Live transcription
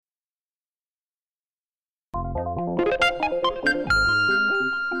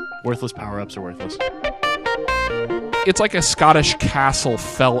Worthless power-ups are worthless. It's like a Scottish castle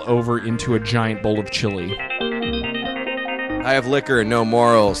fell over into a giant bowl of chili. I have liquor and no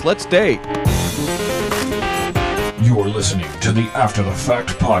morals. Let's date. You're listening to the After the Fact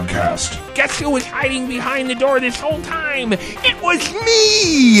podcast. Guess who was hiding behind the door this whole time? It was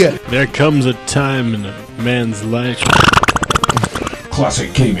me! There comes a time in a man's life.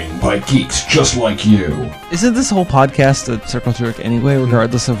 Classic gaming by geeks just like you. Isn't this whole podcast a circle jerk anyway,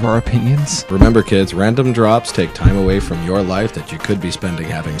 regardless of our opinions? Remember, kids, random drops take time away from your life that you could be spending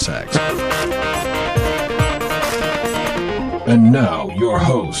having sex. And now, your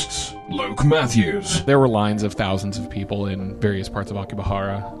hosts, Luke Matthews. There were lines of thousands of people in various parts of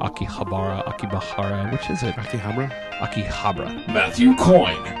Akihabara, which is it? Akihabara. Matthew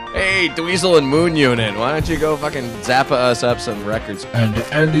Coyne. Hey, Dweezil and Moon Unit, why don't you go fucking zappa us up some records? And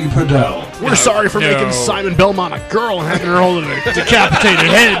Andy Padell. We're sorry for making Simon Belmont a girl and having her hold a decapitated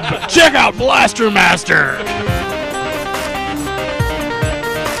head, but check out Blaster Master!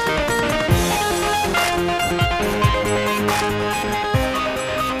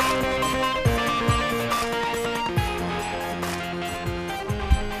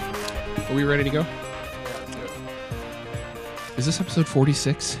 Are we ready to go? Is this episode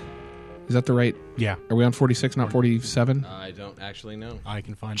 46? Is that the right? Yeah, Are we on 46, not 47? I don't actually know. I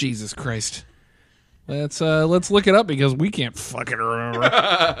can find Jesus Christ. Let's look it up because we can't fucking remember.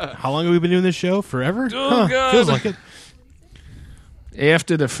 How long have we been doing this show? Forever? Oh, God. Feels like it.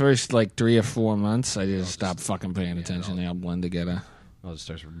 After the first, 3 or 4 months, I just stopped fucking paying attention. They all blend together. I'll just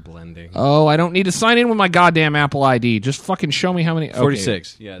start blending. Oh, I don't need to sign in with my goddamn Apple ID. Just fucking show me how many.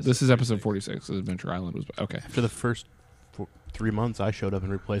 46, Okay. yes. This is episode 46. Adventure Island was. Okay. After the first 3 months, I showed up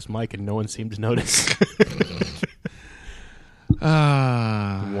and replaced Mike, and no one seemed to notice.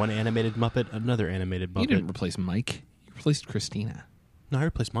 One animated Muppet, another animated Muppet. You didn't replace Mike. You replaced Christina. No, I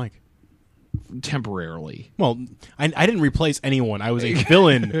replaced Mike. Temporarily. Well, I didn't replace anyone. I was a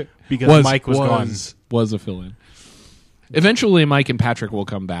villain because Mike was gone. Was a fill-in. Eventually, Mike and Patrick will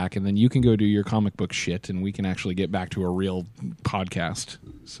come back, and then you can go do your comic book shit, and we can actually get back to a real podcast.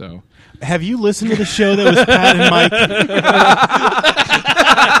 So, Have you listened to the show that was Pat and Mike?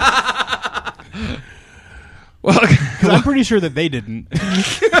 well, 'Cause I'm pretty sure that they didn't. The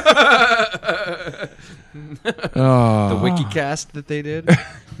WikiCast that they did?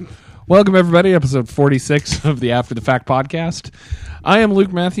 welcome everybody, episode 46 of the After the Fact podcast. I am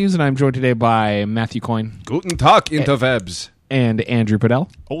Luke Matthews, and I'm joined today by Matthew Coyne Guten Tag, Interwebs. and Andrew Padell.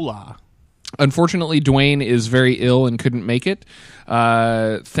 Hola. Unfortunately, Dwayne is very ill and couldn't make it.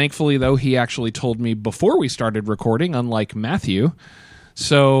 Thankfully, though, he actually told me before we started recording, unlike Matthew.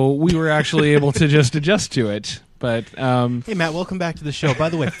 So we were actually able to just adjust to it. But Hey, Matt, welcome back to the show. By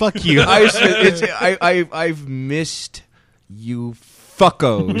the way, fuck you. I've missed you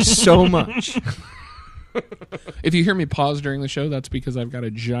fuckos so much. if you hear me pause during the show, that's because I've got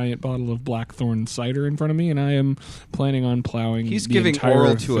a giant bottle of Blackthorn cider in front of me, and I am planning on plowing. He's the giving entire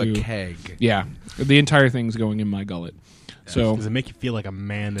oral to through. a keg. Yeah, the entire thing's going in my gullet. So Does it make you feel like a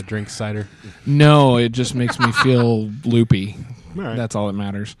man that drinks cider? no, it just makes me feel loopy. All right. That's all that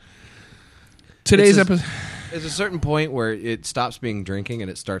matters. Today's episode. There's a certain point where it stops being drinking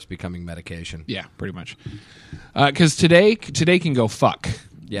and it starts becoming medication. Yeah, pretty much. Because today can go fuck.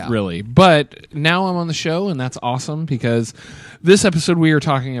 Yeah. Really. But now I'm on the show, and that's awesome because this episode we are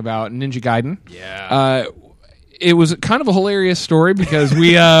talking about Ninja Gaiden. Yeah. It was kind of a hilarious story because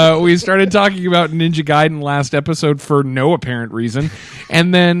we started talking about Ninja Gaiden last episode for no apparent reason.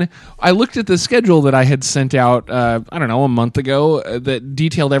 And then I looked at the schedule that I had sent out, a month ago that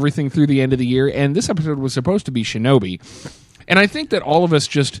detailed everything through the end of the year. And this episode was supposed to be Shinobi. And I think that all of us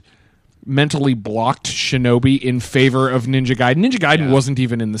just mentally blocked Shinobi in favor of Ninja Gaiden. Ninja Gaiden wasn't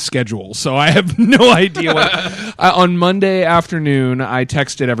even in the schedule, so I have no idea what... on Monday afternoon, I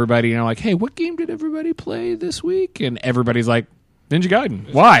texted everybody, and I'm like, hey, what game did everybody play this week? And everybody's like, Ninja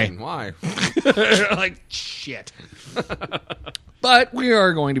Gaiden. Why? Why? Like, shit. But we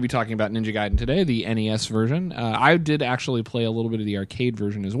are going to be talking about Ninja Gaiden today, the NES version. I did actually play a little bit of the arcade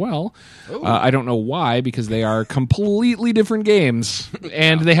version as well. I don't know why, because they are completely different games,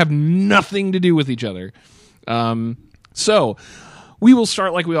 and they have nothing to do with each other. So we will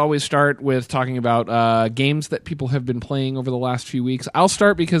start like we always start with talking about games that people have been playing over the last few weeks. I'll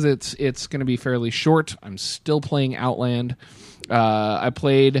start because it's going to be fairly short. I'm still playing Outland. I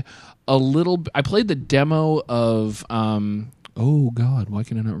played the demo of... oh God! Why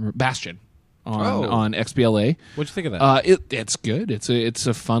can I not remember? Bastion. on XBLA. What'd you think of that? It's good. It's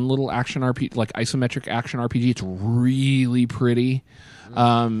a fun little action RPG, like isometric action RPG. It's really pretty.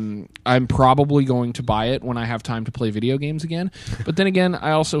 I'm probably going to buy it when I have time to play video games again. But then again,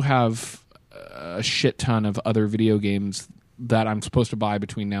 I also have a shit ton of other video games that I'm supposed to buy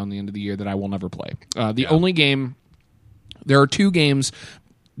between now and the end of the year that I will never play. Only game, there are 2 games.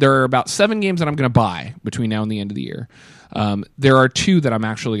 There are about 7 games that I'm going to buy between now and the end of the year. There are 2 that I'm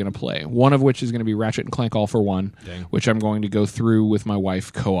actually going to play. One of which is going to be Ratchet and Clank All for One, which I'm going to go through with my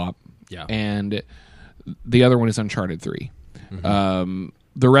wife co-op. Yeah. And the other one is Uncharted 3.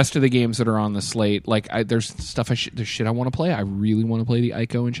 The rest of the games that are on the slate, like there's stuff there's shit I want to play. I really want to play the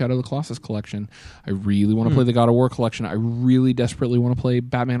Ico and Shadow of the Colossus collection. I really want to play the God of War collection. I really desperately want to play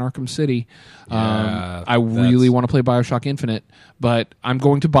Batman Arkham City. I really want to play BioShock Infinite, but I'm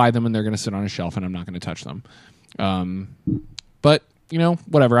going to buy them and they're going to sit on a shelf and I'm not going to touch them. But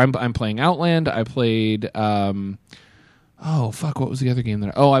whatever. I'm playing Outland. I played. What was the other game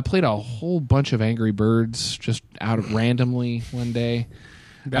that? I played a whole bunch of Angry Birds just out of randomly one day.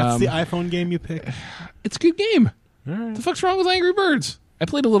 That's the iPhone game you picked? It's a good game. All right. The fuck's wrong with Angry Birds? I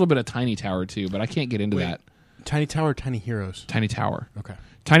played a little bit of Tiny Tower too, but I can't get into that. Tiny Tower or Tiny Heroes? Tiny Tower. Okay.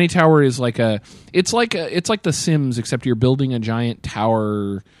 Tiny Tower is like it's like The Sims, except you're building a giant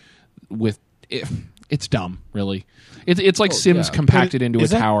tower with. It's dumb, really. It's like Sims compacted into a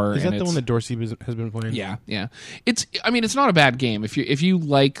tower. Is that the one that Dorsey has been playing? Yeah. It's not a bad game if you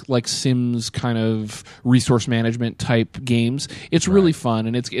like Sims kind of resource management type games. It's really fun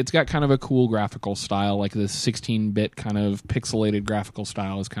and it's got kind of a cool graphical style, like the 16-bit kind of pixelated graphical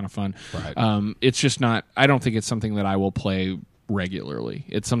style is kind of fun. Right. It's just not. I don't think it's something that I will play regularly.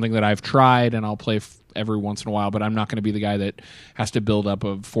 It's something that I've tried and I'll play every once in a while, but I'm not going to be the guy that has to build up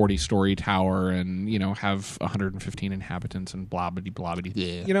a 40-story tower and have 115 inhabitants and blobbity.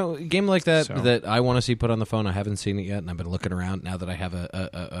 A game like that So. that I want to see put on the phone. I haven't seen it yet, and I've been looking around now that I have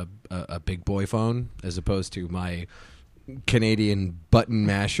a big boy phone as opposed to my Canadian button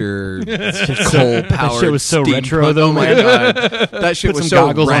masher coal powered. That shit was so retro, though. Oh my god, that shit was so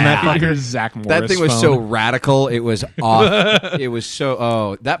goggles rad. on that Your Zach Morris That thing was phone. so radical. It was off. It was so.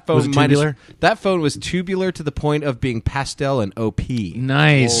 Oh, that phone Was it tubular? That phone was tubular to the point of being pastel and OP.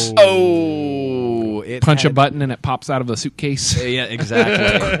 Nice. Oh, it Punch a had- button and it pops out of the suitcase. Yeah,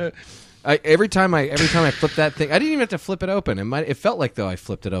 exactly. Every time I flipped that thing, I didn't even have to flip it open. It felt like though I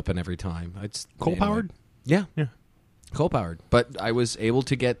flipped it open every time. It's Coal powered? Yeah, Yeah. coal powered. But I was able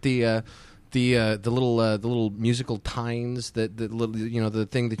to get the little musical tines that the little the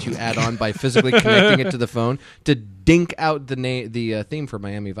thing that you add on by physically connecting it to the phone to dink out the theme for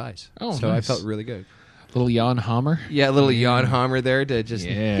Miami Vice. Oh, so nice. I felt really good. Little Jan Hammer. Yeah, a little Jan Hammer there to just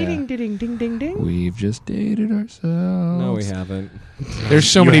Yeah. ding ding. We've just dated ourselves. No, we haven't. There's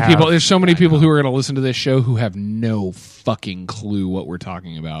so You many have. people. There's so many people who are going to listen to this show who have no fucking clue what we're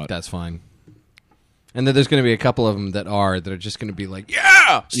talking about. That's fine. And then there's going to be a couple of them that are just going to be like,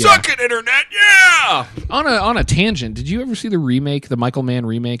 yeah, suck it, internet, yeah. On a tangent, did you ever see the Michael Mann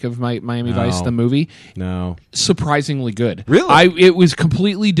remake of Miami Vice, the movie? No. Surprisingly good. Really? It was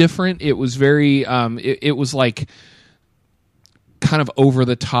completely different. It was very. It was like kind of over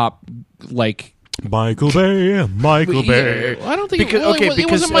the top, like. Michael Bay. I don't think it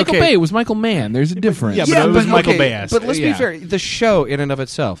wasn't Michael Bay. It was Michael Mann. There's a difference. Yeah, but it was Michael Bay-esque. But let's be Yeah. fair. The show, in and of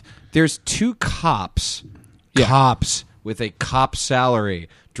itself, there's 2 cops with a cop salary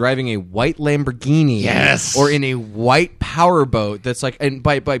driving a white Lamborghini, Yes. or in a white powerboat. That's like, and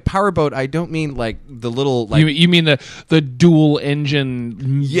by powerboat, I don't mean like the little like. You mean the dual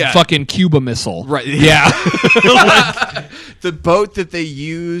engine fucking Cuba missile? Right. Yeah. The boat that they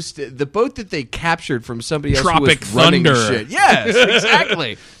used, the boat that they captured from somebody else Tropic who was running Thunder. shit. Yes,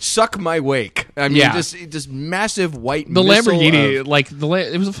 exactly. Suck my wake. I mean, Yeah. just massive white The missile Lamborghini, of-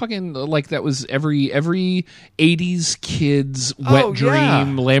 it was a fucking that was every 80s kid's wet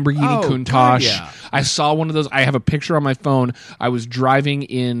dream Lamborghini Oh, Countach. God, yeah. I saw one of those. I have a picture on my phone. I was driving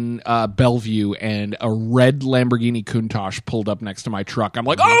in Bellevue and a red Lamborghini Countach pulled up next to my truck. I'm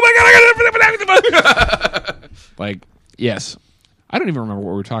like, oh my god, I got it! Like, yes, I don't even remember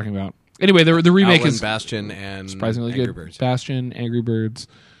what we were talking about. Anyway, the remake Outland, is Bastion and surprisingly Angry good. Birds. Bastion, Angry Birds.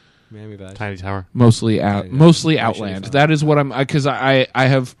 Miami Vice. Tiny Tower. Mostly Actually Outland. fun. That is what I'm because I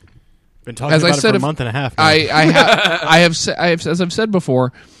have Been talking as I about it said for a if- month and a half now. I have as I've said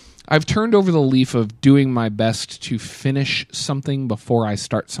before, I've turned over the leaf of doing my best to finish something before I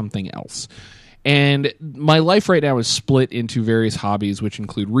start something else. And my life right now is split into various hobbies, which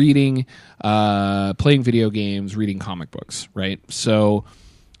include reading, playing video games, reading comic books, right? So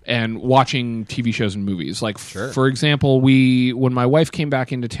and watching TV shows and movies. Like, for example, when my wife came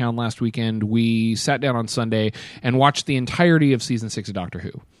back into town last weekend, we sat down on Sunday and watched the entirety of season 6 of Doctor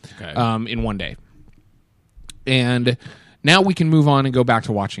Who in one day. And now we can move on and go back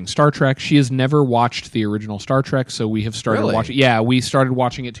to watching Star Trek. She has never watched the original Star Trek, so we have started watching. Yeah, we started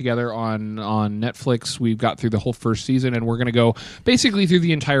watching it together on Netflix. We've got through the whole first season, and we're going to go basically through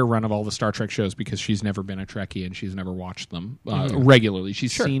the entire run of all the Star Trek shows because she's never been a Trekkie and she's never watched them regularly.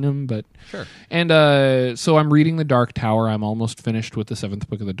 She's seen them, but And so I'm reading The Dark Tower. I'm almost finished with the 7th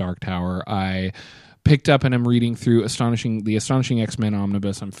book of The Dark Tower. I picked up and I'm reading through the Astonishing X-Men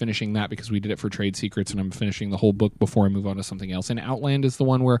Omnibus. I'm finishing that because we did it for Trade Secrets, and I'm finishing the whole book before I move on to something else. And Outland is the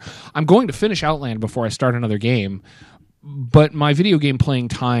one where I'm going to finish Outland before I start another game, but my video game playing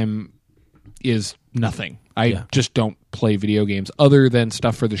time is nothing. I just don't play video games other than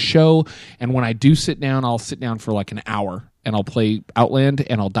stuff for the show, and when I do sit down, I'll sit down for like an hour, and I'll play Outland,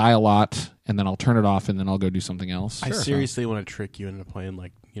 and I'll die a lot, and then I'll turn it off, and then I'll go do something else. I seriously want to trick you into playing,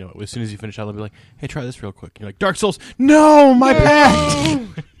 like, you know, as soon as you finish out, I'll be like, hey, try this real quick. You're like, Dark Souls. No, my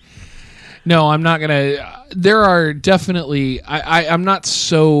pack. No, I'm not going to. There are definitely. I'm not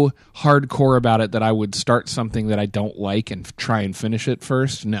so hardcore about it that I would start something that I don't like and try and finish it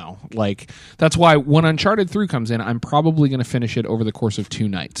first. No. Like, that's why when Uncharted 3 comes in, I'm probably going to finish it over the course of 2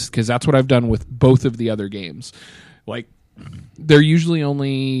 nights, because that's what I've done with both of the other games. Like, they're usually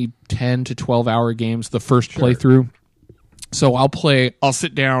only 10 to 12 hour games the first playthrough. So I'll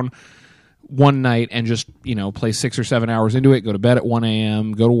sit down one night and just, you know, play 6 or 7 hours into it, go to bed at 1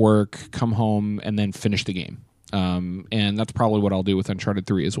 a.m., go to work, come home, and then finish the game. And that's probably what I'll do with Uncharted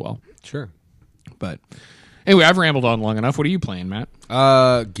 3 as well. Sure. But anyway, I've rambled on long enough. What are you playing, Matt?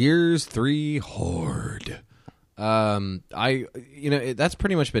 Gears 3 Horde. That's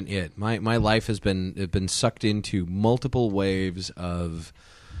pretty much been it. My life has been sucked into multiple waves of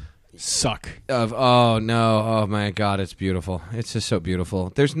oh no, oh my god, it's beautiful. It's just so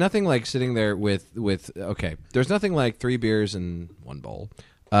beautiful. There's nothing like sitting there with there's nothing like 3 beers and 1 bowl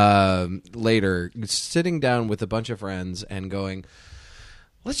later, sitting down with a bunch of friends and going,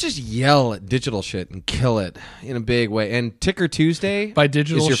 let's just yell at digital shit and kill it in a big way. And Ticker Tuesday, by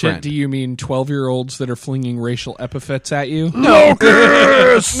digital is your shit, friend. do you mean 12-year-olds that are flinging racial epithets at you? No.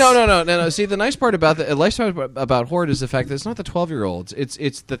 No. See, the nice part about about Horde is the fact that it's not the 12-year-olds.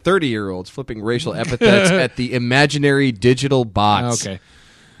 It's the 30-year-olds flipping racial epithets at the imaginary digital bots. Okay.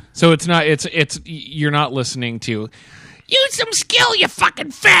 So it's not. It's you're not listening to. Use some skill, you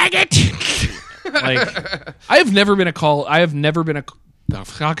fucking faggot. Like, I have never been called a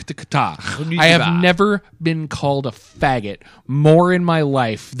faggot more in my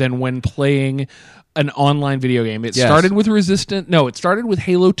life than when playing an online video game. It started with it started with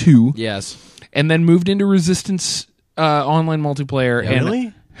Halo 2. Yes. And then moved into Resistance online multiplayer. Yeah, and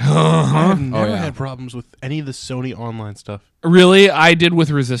really? I've never had problems with any of the Sony online stuff. Really? I did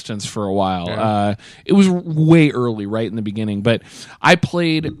with Resistance for a while. Yeah. It was way early, right in the beginning. But I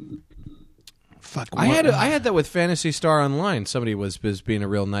played... I had that with Phantasy Star Online. Somebody was being a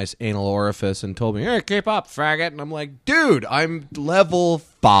real nice anal orifice and told me, "Hey, keep up, faggot." And I'm like, dude, I'm level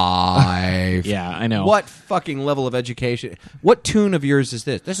 5. Yeah, I know. What fucking level of education? What tune of yours is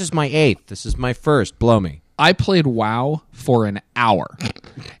this? This is my 8th. This is my 1st. Blow me. I played WoW for an hour,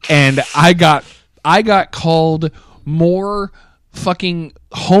 and I got called more fucking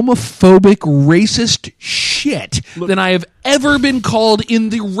homophobic, racist shit than I have ever been called in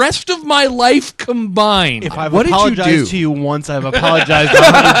the rest of my life combined. If I've What did you do? apologized to you once, I've apologized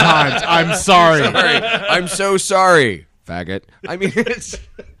 100 times. I'm sorry. I'm so sorry, faggot. I mean, it's...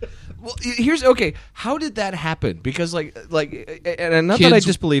 Well, here's okay. How did that happen? Because and not that I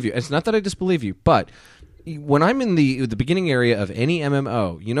disbelieve you. It's not that I disbelieve you, but when I'm in the beginning area of any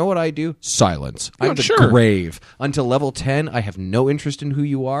MMO, you know what I do? Silence. I'm the grave. Until level 10, I have no interest in who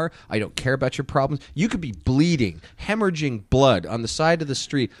you are. I don't care about your problems. You could be bleeding, hemorrhaging blood on the side of the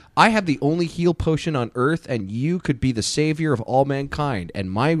street. I have the only heal potion on Earth, and you could be the savior of all mankind.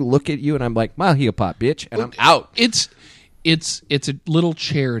 And I look at you, and I'm like, my heal pot, bitch, and I'm out. It's a little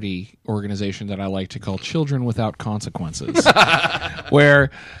charity organization that I like to call Children Without Consequences, where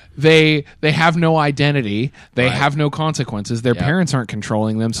they have no identity, they have no consequences. Their parents aren't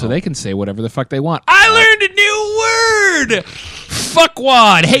controlling them, so they can say whatever the fuck they want. I learned a new word.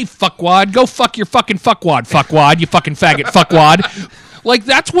 Fuckwad. Hey, fuckwad, go fuck your fucking fuckwad, you fucking faggot fuckwad. Like,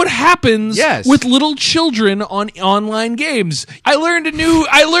 that's what happens with little children on online games. I learned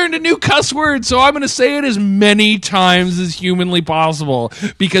a new cuss word, so I'm going to say it as many times as humanly possible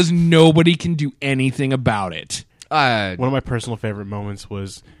because nobody can do anything about it. One of my personal favorite moments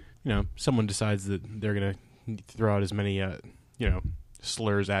was, someone decides that they're going to throw out as many,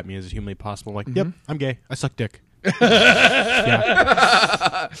 slurs at me as humanly possible. Like, yep, I'm gay. I suck dick.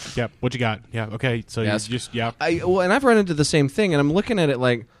 Yeah. Yep. What you got? Yeah. Okay. So Yes. you just yeah. And I've run into the same thing, and I'm looking at it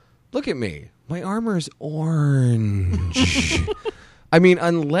like, look at me. My armor's orange. I mean,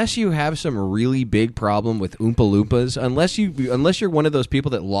 unless you have some really big problem with Oompa Loompas, unless you're one of those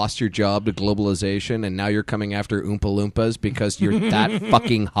people that lost your job to globalization and now you're coming after Oompa Loompas because you're that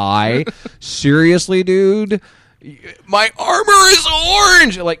fucking high. Seriously, dude? My armor is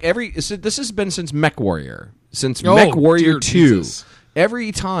orange. Like this has been since MechWarrior. Since MechWarrior dear 2. Jesus.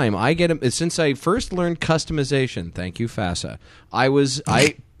 Every time I get since I first learned customization, thank you, FASA,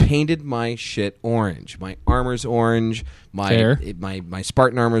 I painted my shit orange. My armor's orange. My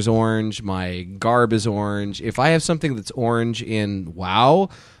Spartan armor's orange. My garb is orange. If I have something that's orange in WoW,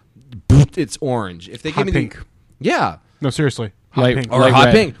 it's orange. If they Hot give me pink. Yeah. No, seriously. Hot Like- pink. Or Like hot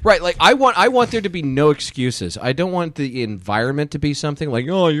red. pink, right? Like I want there to be no excuses. I don't want the environment to be something like,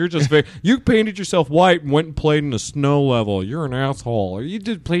 oh, you're just you painted yourself white and went and played in a snow level. You're an asshole. Or you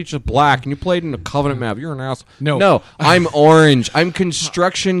did play just black and you played in a Covenant map. You're an asshole. No, I'm orange. I'm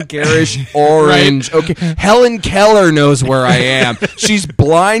construction garish orange. Okay, Helen Keller knows where I am. She's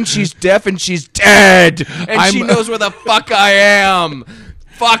blind. She's deaf, and she's dead. And she knows where the fuck I am.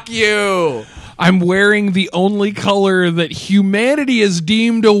 Fuck you. I'm wearing the only color that humanity has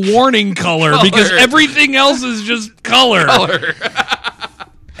deemed a warning color because everything else is just color.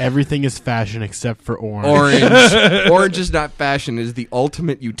 Everything is fashion except for orange. Orange is not fashion. It is the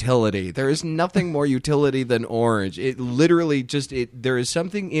ultimate utility. There is nothing more utility than orange. It literally there is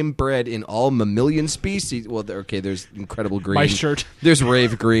something inbred in all mammalian species. Well, there's incredible green. My shirt. There's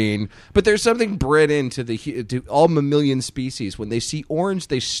rave green. But there's something bred into to all mammalian species. When they see orange,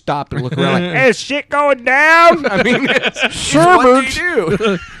 they stop and look around like, hey, is shit going down? I mean, it's what they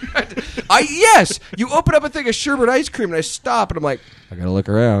do. Yes, you open up a thing of sherbet ice cream and I stop and I'm like, I gotta look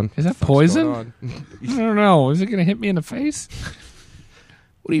around. Is that poison? I don't know. Is it going to hit me in the face?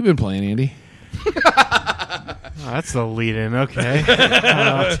 What have you been playing, Andy? That's the lead-in. Okay.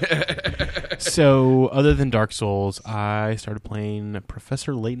 So, other than Dark Souls, I started playing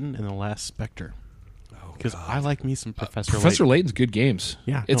Professor Layton and the Last Spectre. Because I like me some Professor Layton. Professor Layton's good games.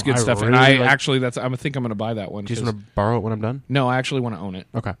 Yeah, it's no, good I stuff. really And I like- actually, I think I'm going to buy that one. Do you just 'cause- want to borrow it when I'm done? No, I actually want to own it.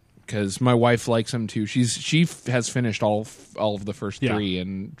 Okay. Because my wife likes them too. She has finished all of the first Yeah. 3,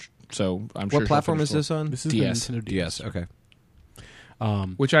 and so I'm sure. What platform is this on? This is DS. the Nintendo DS. DS. Okay.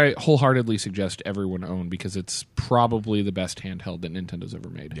 Which I wholeheartedly suggest everyone own because it's probably the best handheld that Nintendo's ever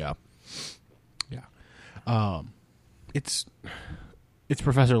made. Yeah. It's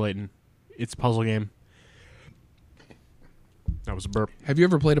Professor Layton. It's a puzzle game. That was a burp. Have you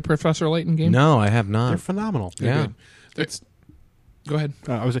ever played a Professor Layton game? No, I have They're not. phenomenal. Yeah. It's. Go ahead.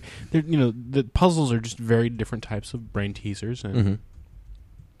 I was, the puzzles are just very different types of brain teasers, and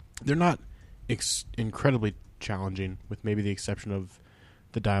they're not incredibly challenging, with maybe the exception of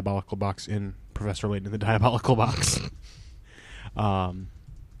the Diabolical Box in Professor Layton and the Diabolical Box.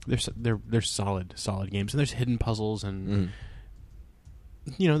 They're solid games, and there's hidden puzzles, and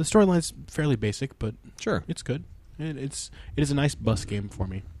the storyline's fairly basic, but Sure. it's good. It is a nice bus game for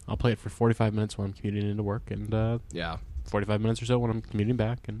me. I'll play it for 45 minutes when I'm commuting into work, and Yeah. 45 minutes or so when I'm commuting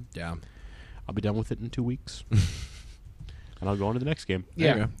back, and Yeah. I'll be done with it in 2 weeks. And I'll go on to the next game.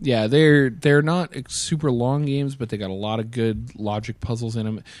 Yeah. They're not super long games, but they got a lot of good logic puzzles in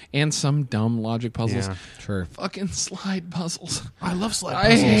them, and some dumb logic puzzles. Yeah. Sure. Fucking slide puzzles. I love slide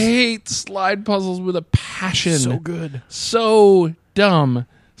I hate slide puzzles with a passion. So good. So dumb.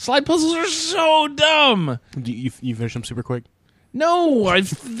 Slide puzzles are so dumb. You finish them super quick? No,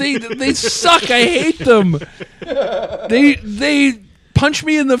 they suck. I hate them. They punch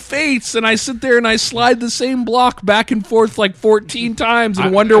me in the face, and I sit there and I slide the same block back and forth like 14 times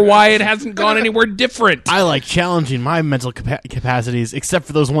and wonder why it hasn't gone anywhere different. I like challenging my mental capacities, except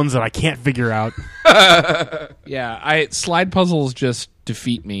for those ones that I can't figure out. Yeah, slide puzzles just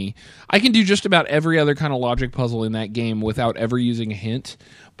defeat me. I can do just about every other kind of logic puzzle in that game without ever using a hint,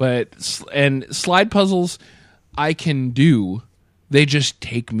 and slide puzzles I can do. They just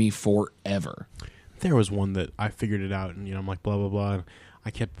take me forever. There was one that I figured it out, and I'm like, blah, blah, blah. And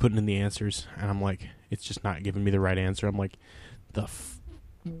I kept putting in the answers, and I'm like, it's just not giving me the right answer. I'm like,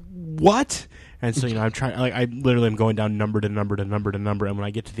 what? And so, I'm trying, like, I literally am going down number to number to number to number, and when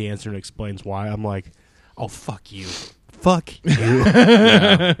I get to the answer and it explains why, I'm like, oh, fuck you. Fuck you.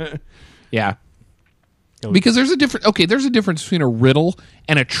 Yeah. Because there's a difference between a riddle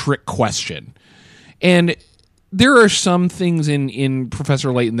and a trick question. And there are some things in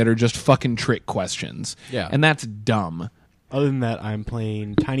Professor Layton that are just fucking trick questions. Yeah. And that's dumb. Other than that, I'm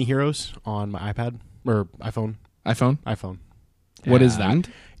playing Tiny Heroes on my iPad, or iPhone. iPhone? iPhone. What is that?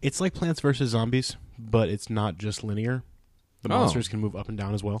 It's like Plants vs. Zombies, but it's not just linear. The monsters can move up and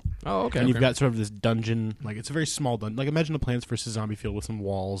down as well. Oh, okay. And you've got sort of this dungeon, like it's a very small dungeon. Like imagine a Plants vs. Zombie field with some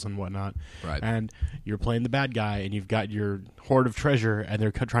walls and whatnot. Right. And you're playing the bad guy, and you've got your horde of treasure, and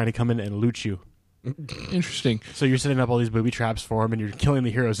they're trying to come in and loot you. Interesting. So you're setting up all these booby traps for them, and you're killing the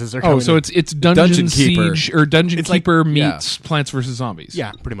heroes as they're coming. Oh, so in. it's Dungeon Keeper. Siege or Dungeon It's like- Keeper meets Plants vs Zombies.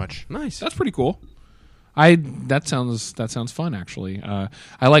 yeah, pretty much. Nice. That's pretty cool. That sounds fun actually.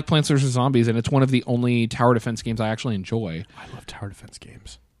 I like Plants vs Zombies, and it's one of the only tower defense games I actually enjoy. I love tower defense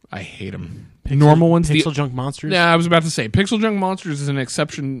games. I hate them. Normal ones. Pixel Junk Monsters. Yeah, I was about to say Pixel Junk Monsters is an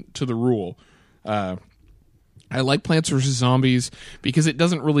exception to the rule. I like Plants vs Zombies because it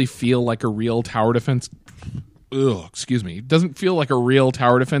doesn't really feel like a real tower defense. Excuse me. It doesn't feel like a real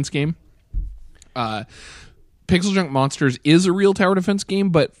tower defense game. Pixel Junk Monsters is a real tower defense game,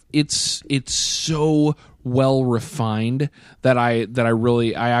 but it's so well refined that I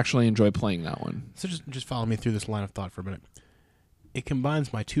actually enjoy playing that one. So just follow me through this line of thought for a minute. It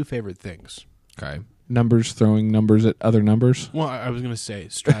combines my two favorite things. Okay. Numbers, throwing numbers at other numbers. Well, I was going to say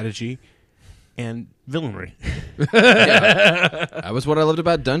strategy and villainry. That was what I loved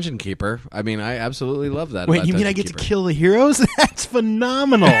about Dungeon Keeper. I mean, I absolutely love that. Wait, about you mean I Dungeon get to Keeper. kill the heroes? That's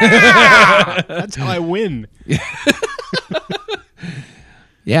phenomenal. That's how I win.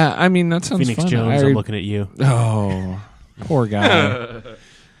 Yeah, I mean that sounds Phoenix fun. Jones, I'm looking at you. Oh, poor guy.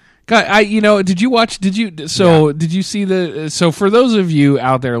 God, did you see so for those of you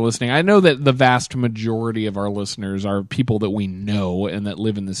out there listening, I know that the vast majority of our listeners are people that we know and that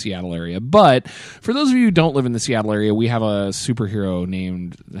live in the Seattle area. But for those of you who don't live in the Seattle area, we have a superhero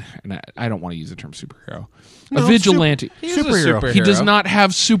named, and I don't want to use the term superhero, a vigilante. He is a superhero. He does not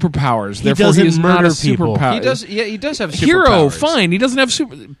have superpowers. He therefore, doesn't he is not a murder people. superpower. He does. Yeah, he does have Hero, superpowers. fine. He doesn't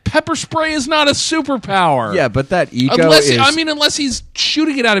have pepper spray is not a superpower. Yeah, but that ego Unless he's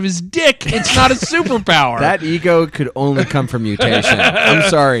shooting it out of his dick, it's not a superpower. that ego could only come from mutation. I'm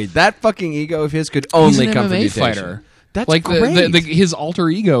sorry. That fucking ego of his could only he's an come MMA from mutation. fighter. That's like great. his alter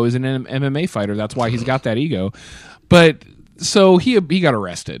ego is an MMA fighter. That's why he's got that ego. But so he got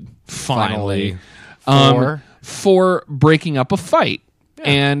arrested finally. For breaking up a fight. Yeah.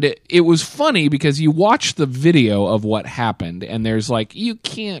 And it was funny because you watch the video of what happened, and there's like you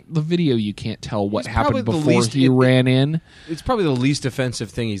can't tell what happened before he ran in. It's probably the least offensive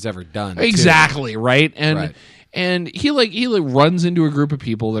thing he's ever done. Exactly, right? And Right. and he runs into a group of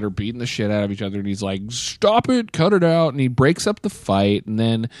people that are beating the shit out of each other, and he's like, "Stop it, cut it out," and he breaks up the fight, and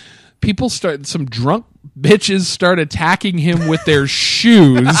then some drunk bitches start attacking him with their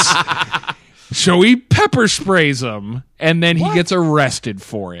shoes. So he pepper sprays them, and then he gets arrested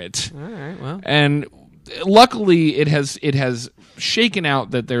for it. All right, well. And luckily, it has shaken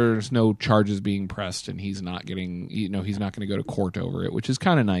out that there's no charges being pressed, and he's not going to go to court over it, which is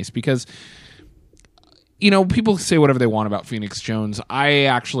kind of nice because people say whatever they want about Phoenix Jones. I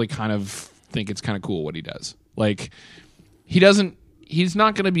actually kind of think it's kind of cool what he does. Like he's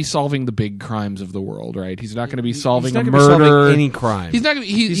not going to be solving the big crimes of the world, right? He's not going to be solving a murder, any crime. He's not.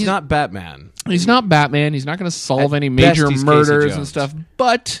 He's not Batman. He's not Batman. He's not going to solve At any best, major he's Casey murders and Jones. stuff.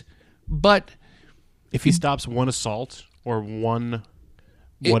 But If he stops one assault or one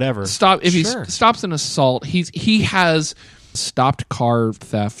whatever. If he Sure. stops an assault, he has stopped car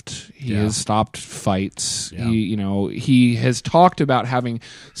theft. He has stopped fights. Yeah. He has talked about having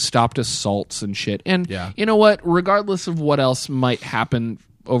stopped assaults and shit. And Yeah. you know what? Regardless of what else might happen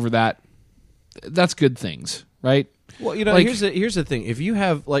over that, that's good things, right? Well, Like- here's the thing. If you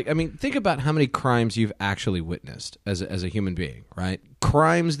have think about how many crimes you've actually witnessed as a human being, right?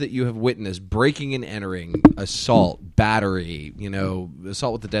 Crimes that you have witnessed: breaking and entering, assault, battery,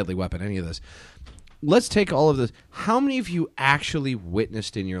 assault with a deadly weapon, any of this. Let's take all of this. How many of you actually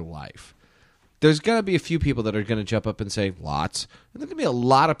witnessed in your life? There's got to be a few people that are going to jump up and say, lots. And there's going to be a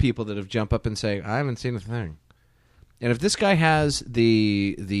lot of people that have jumped up and say, I haven't seen a thing. And if this guy has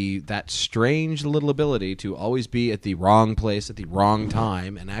that strange little ability to always be at the wrong place at the wrong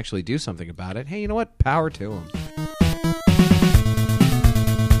time and actually do something about it, hey, you know what? Power to him.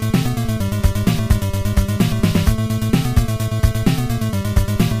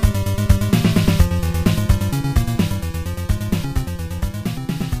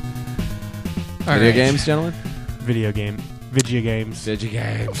 Video games, gentlemen? Video games. Video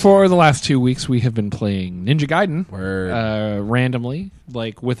games. For the last 2 weeks, we have been playing Ninja Gaiden Word. randomly,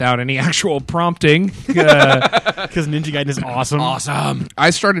 like without any actual prompting. Because Ninja Gaiden is awesome. Awesome. I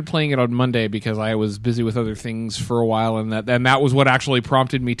started playing it on Monday because I was busy with other things for a while, and that was what actually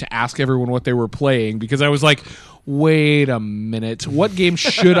prompted me to ask everyone what they were playing, because I was like, wait a minute, what game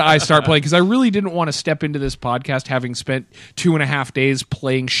should I start playing? Because I really didn't want to step into this podcast having spent 2.5 days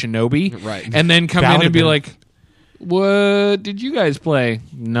playing Shinobi, Right. and then come That in would've and be been- like, what did you guys play?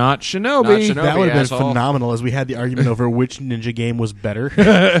 Not Shinobi. Not Shinobi. That would have been asshole. phenomenal as we had the argument over which ninja game was better.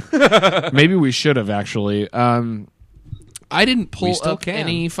 Maybe we should have actually. I didn't pull still up can.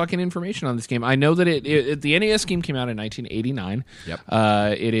 any fucking information on this game. I know that the NES game came out in 1989. Yep.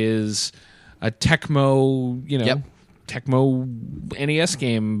 It is a Tecmo, Yep. Tecmo NES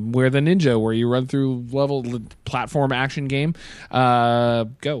game where the ninja, where you run through level platform action game.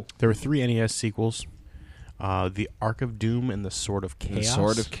 Go. There were 3 NES sequels. The Ark of Doom and the Sword of Chaos. The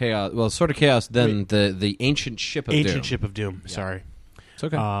Sword of Chaos. Well, Sword of Chaos, then the Ancient Ship of Doom. Ancient Ship of Doom. Sorry. It's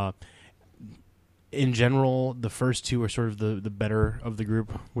okay. In general, the first 2 are sort of the better of the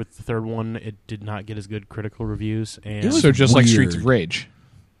group. With the third one, it did not get as good critical reviews. And So just like Streets of Rage.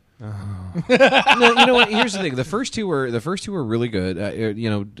 No, you know what? Here's the thing: the first two were really good.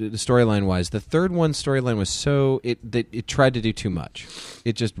 Storyline wise, the third one storyline was so it tried to do too much.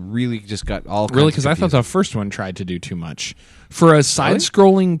 It just really just got all Really, kinds because of I thought confusing. the first one tried to do too much for a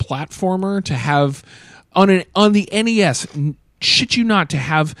side-scrolling platformer to have on the NES. Shit you not, to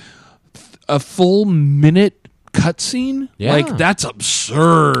have a full minute cutscene. Yeah. Like that's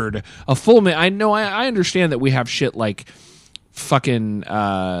absurd. A full minute. I know. I understand that we have shit like fucking.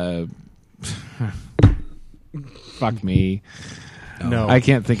 Fuck me. no. I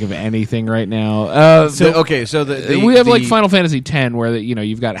can't think of anything right now. So we have like Final Fantasy X, where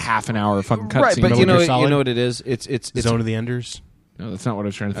you've got half an hour of fucking cutscene. right, but Metal you Gear know Solid? what it is. It's Zone of the Enders, No, that's not what I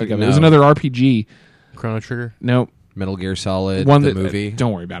was trying to think of. no. It was another RPG. Chrono Trigger. Nope. Metal Gear Solid, One the that movie.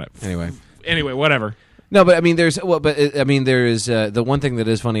 Don't worry about it. Anyway, Whatever. no, but I mean, there is the one thing that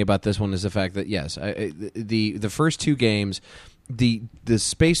is funny about this one is the fact that yes, the first 2 games, the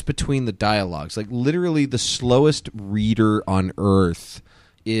space between the dialogues, like literally the slowest reader on earth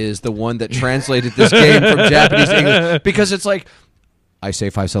is the one that translated this game from Japanese to English, because it's like, I say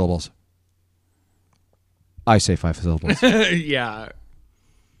 5 syllables. I say 5 syllables. Yeah.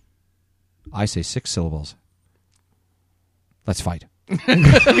 I say 6 syllables. Let's fight.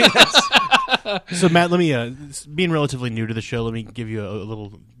 So, Matt, let me, being relatively new to the show, let me give you a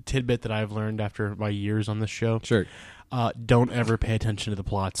little tidbit that I've learned after my years on this show. Sure. Don't ever pay attention to the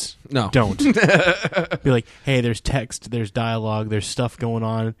plots. No. Don't. Be like, hey, there's text, there's dialogue, there's stuff going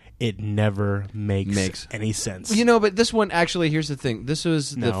on. It never makes any sense. You know, but this one actually. Here's the thing. This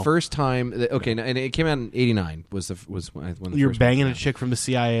was the No. first time. And it came out in '89. Was when the You're first banging one a chick from the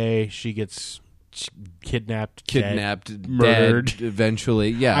CIA. She gets kidnapped, kidnapped, murdered. dead, eventually.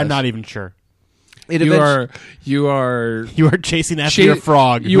 Yeah, I'm not even sure. It You eventually- are. You are chasing after a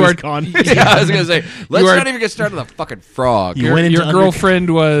frog. you who's are- gone. Yeah, I was gonna say. Let's are- not even get started on the fucking frog. You Your, went into your girlfriend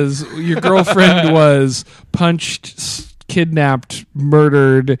was punched, kidnapped,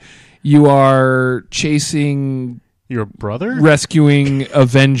 murdered. You are chasing, Your brother? rescuing,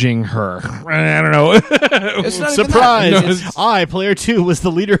 avenging her. I don't know. It's not even Surprise! that. No, I, player 2, was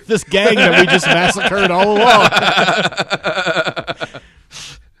the leader of this gang that we just massacred all along.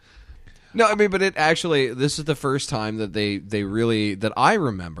 No, I mean, but it actually. This is the first time that they really that I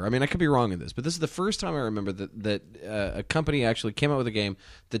remember. I mean, I could be wrong in this, but this is the first time I remember that a company actually came out with a game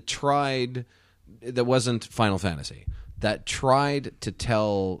that wasn't Final Fantasy, that tried to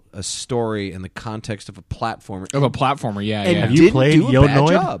tell a story in the context of a platformer. Of a platformer, yeah. and yeah. you didn't played do a bad Yonoid?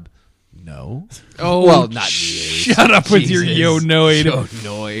 job. No. Oh, Well, not shut up with your Yonoid.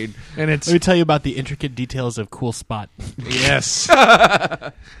 Yonoid. And it's Let me tell you about the intricate details of Cool Spot. yes.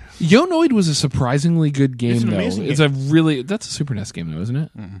 Yonoid was a surprisingly good game, It's an though. amazing It's game. that's a Super NES game, though, isn't it?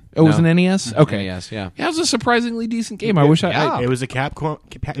 Oh, it was No. an NES. Okay, Yes, yeah. Yeah, it was a surprisingly decent game. I wish I It was a Capcom.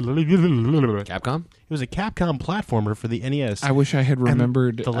 Capcom. It was a Capcom platformer for the NES. wish I had And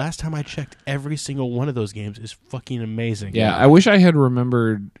remembered. the last time I checked, every single one of those games is fucking amazing. Yeah, I wish I had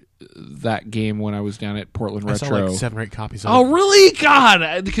remembered that game when I was down at Portland I Retro. saw like 7 or 8 copies of Oh, it. really?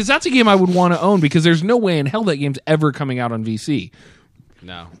 God, because that's a game I would want to own, because there's no way in hell that game's ever coming out on VC.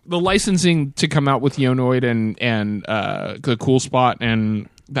 No. The licensing to come out with Yonoid and the Cool Spot and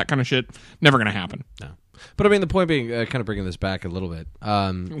that kind of shit, never going to happen. No. But I mean, the point being, kind of bringing this back a little bit.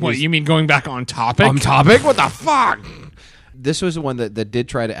 What, you mean going back on topic? On topic? What the fuck? This was the one that did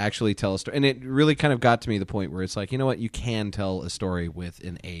try to actually tell a story. And it really kind of got to me the point where it's like, you know what? You can tell a story with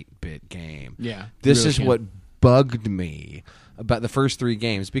an 8-bit game. Yeah. This really is can. what bugged me about the first 3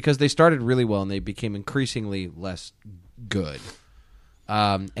 games, because they started really well and they became increasingly less good.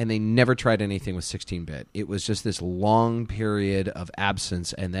 And they never tried anything with 16-bit. It was just this long period of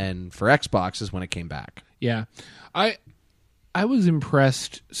absence, and then for Xbox is when it came back. Yeah. I was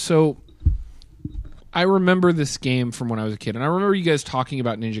impressed. So I remember this game from when I was a kid, and I remember you guys talking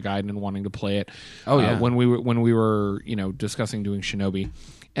about Ninja Gaiden and wanting to play it. Oh, yeah. When we were discussing doing Shinobi,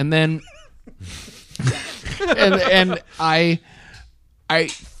 and then and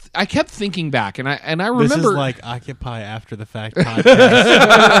I kept thinking back, and I remember This is like Occupy After the Fact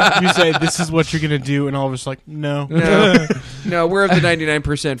podcast. You say this is what you're gonna do, and all of us like, no. No, we're of the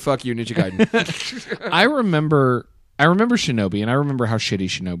 99%. Fuck you, Ninja Gaiden. I remember Shinobi, and I remember how shitty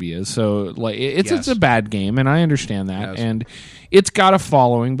Shinobi is. So like it's a bad game, and I understand that, Yes. and it's got a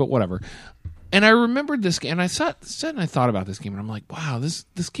following, but whatever. And I remembered this game, and I sat and I thought about this game, and I'm like, wow, this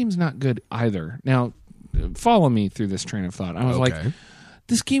game's not good either. Now, follow me through this train of thought. I was like,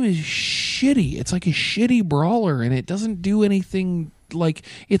 this game is shitty. It's like a shitty brawler, and it doesn't do anything. Like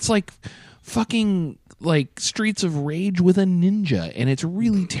it's like fucking like Streets of Rage with a ninja, and it's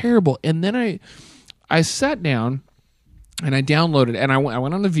really terrible. And then I sat down and I downloaded, and I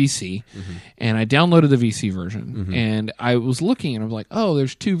went on the VC, and I downloaded the VC version, and I was looking, and I was like, oh,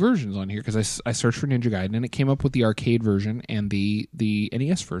 there's two versions on here, because I searched for Ninja Gaiden, and it came up with the arcade version and the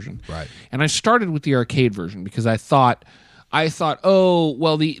NES version. Right. And I started with the arcade version because I thought, oh,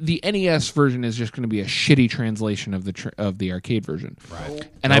 well, the NES version is just going to be a shitty translation of the arcade version. Right.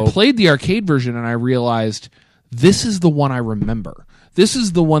 And I played the arcade version, and I realized this is the one I remember. This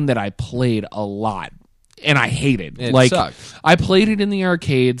is the one that I played a lot, and I hated. It sucked. I played it in the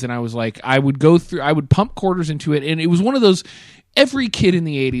arcades, and I was like, I would pump quarters into it, and it was one of those. Every kid in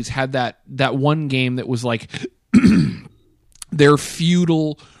the 80s had that one game that was like their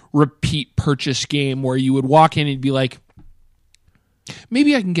feudal repeat purchase game where you would walk in and you'd be like,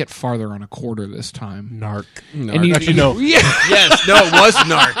 maybe I can get farther on a quarter this time. Narc. And you, Actually, no. Yeah. Yes, no, it was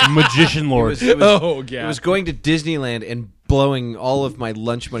Narc. Magician Lord. It was, Oh, yeah. It was going to Disneyland and blowing all of my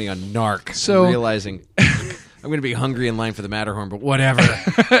lunch money on Narc. So- and realizing I'm going to be hungry in line for the Matterhorn, but whatever.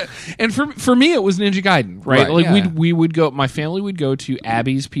 And for me, it was Ninja Gaiden, right? Right, Like yeah. we would go. My family would go to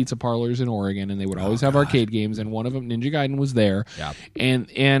Abby's Pizza Parlors in Oregon, and they would always have arcade games. And one of them, Ninja Gaiden, was there. Yeah.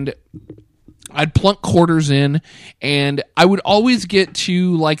 And I'd plunk quarters in, and I would always get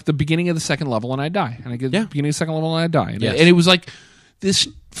to like the beginning of the second level, and I'd die. And I get to the beginning of the second level, and I'd die. And, Yes. and it was like this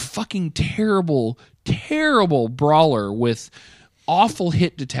fucking terrible brawler with awful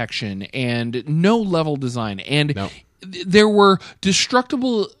hit detection and no level design, and there were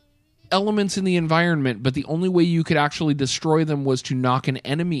destructible elements in the environment, but the only way you could actually destroy them was to knock an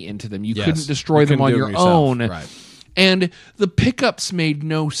enemy into them. You couldn't destroy them on do your them yourself. own. Right. And the pickups made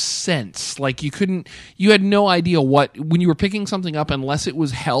no sense. Like you had no idea when you were picking something up, unless it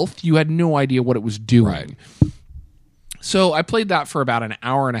was health, you had no idea what it was doing. Right. So I played that for about an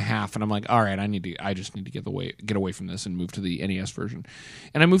hour and a half, and I'm like, all right, I just need to get away from this and move to the NES version.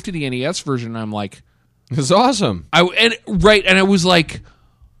 And I moved to the NES version, and I'm like, It's awesome. and I was like,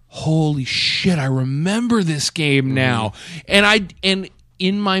 holy shit, I remember this game now. And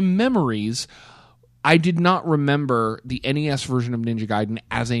in my memories, I did not remember the NES version of Ninja Gaiden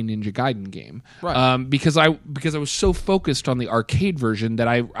as a Ninja Gaiden game, Right. because I was so focused on the arcade version that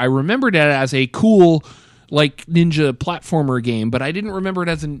I remembered it as a cool, like, ninja platformer game, but I didn't remember it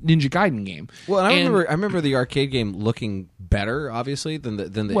as a Ninja Gaiden game. Well, and I remember the arcade game looking better, obviously, than the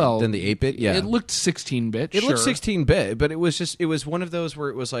 8-bit. Yeah, It looked 16-bit. It looked 16-bit, but it was one of those where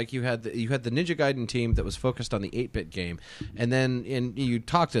it was like you had the Ninja Gaiden team that was focused on the 8-bit game, and then you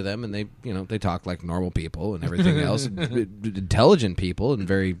talk to them, and they talk like normal people and everything else, intelligent people and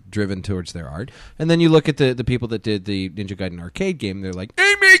very driven towards their art. And then you look at the people that did the Ninja Gaiden arcade game, they're like,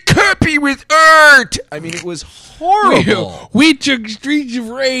 I make copy with art. I mean, it was horrible. We took Streets of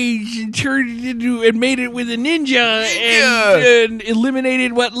Rage and turned it into and made it with a ninja and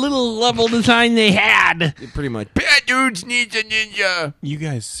eliminated what little level design they had. Pretty much, bad dudes needs a ninja. You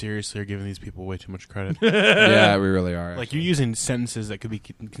guys seriously are giving these people way too much credit. Yeah, we really are. Like, you're using sentences that could be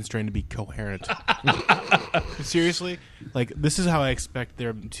constrained to be coherent. Seriously? Like, this is how I expect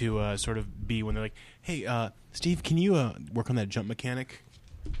them to sort of be when they're like, hey, Steve, can you work on that jump mechanic?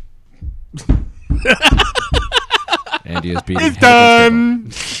 Andy is beating. It's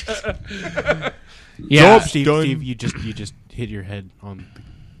done. Yeah, Steve, you just hit your head on.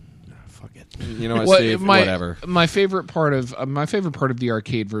 Fuck it. You know what, Steve? Whatever. My favorite part of the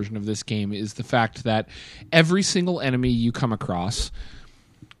arcade version of this game is the fact that every single enemy you come across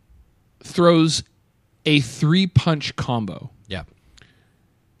throws a 3-punch combo. Yeah.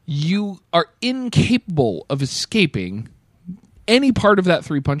 You are incapable of escaping any part of that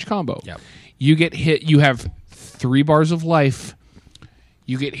 3-punch combo. Yep. You get hit. You have 3 bars of life.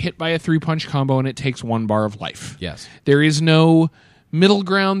 You get hit by a 3-punch combo, and it takes 1 bar of life. Yes. There is no middle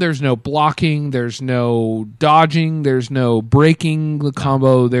ground. There's no blocking. There's no dodging. There's no breaking the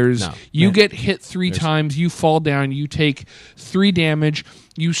combo. You get hit 3 times. You fall down. You take 3 damage.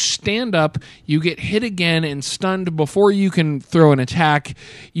 You stand up. You get hit again and stunned before you can throw an attack.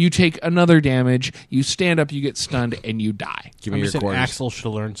 You take another damage. You stand up. You get stunned and you die. Give me your quarters. Axel should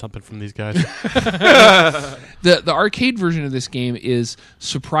have learned something from these guys. The arcade version of this game is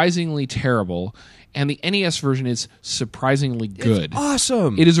surprisingly terrible. And the NES version is surprisingly good. It's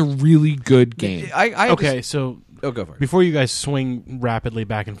awesome. It is a really good game. Okay, so go for it. before you guys swing rapidly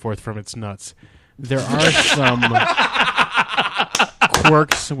back and forth from its nuts, there are some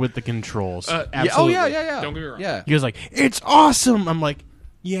quirks with the controls. Absolutely. Yeah. Don't get me wrong. Yeah. You guys like, it's awesome. I'm like,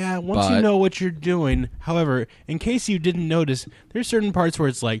 yeah, once But- you know what you're doing. However, in case you didn't notice, there's certain parts where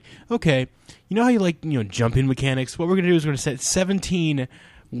it's like, okay, you know how you jumping mechanics? What we're going to do is we're going to set 17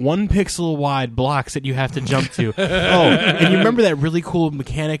 1 pixel wide blocks that you have to jump to. And you remember that really cool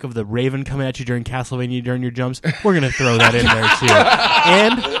mechanic of the raven coming at you during Castlevania during your jumps? We're going to throw that in there too.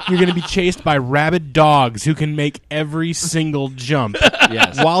 And you're going to be chased by rabid dogs who can make every single jump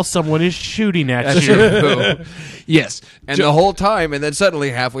while someone is shooting at you. Yes. And the whole time, and then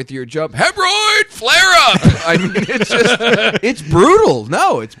suddenly halfway through your jump, hemorrhoid flare up. I mean, it's just, it's brutal.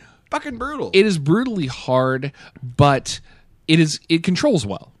 No, it's fucking brutal. It is brutally hard, but it controls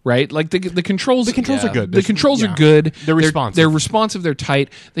well, right? Like the controls. The controls are good. The controls are good. They're responsive. They're responsive. They're tight.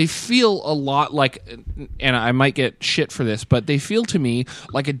 They feel a lot like, and I might get shit for this, but they feel to me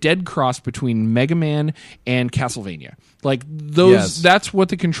like a dead cross between Mega Man and Castlevania. Like those. Yes. That's what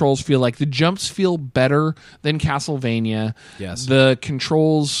the controls feel like. The jumps feel better than Castlevania. Yes. The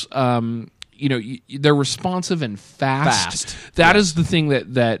controls. They're responsive and fast. That is the thing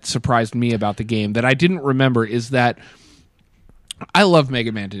that surprised me about the game that I didn't remember is that I love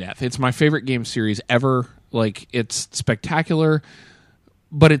Mega Man to death. It's my favorite game series ever. Like, it's spectacular,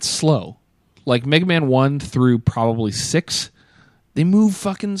 but it's slow. Like, Mega Man 1 through probably 6, they move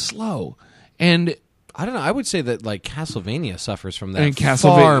fucking slow. And I don't know. I would say that like Castlevania suffers from that and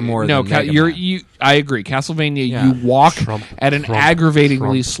far more than Mega Man. I agree. Castlevania, Yeah. you walk Trump, at an Trump,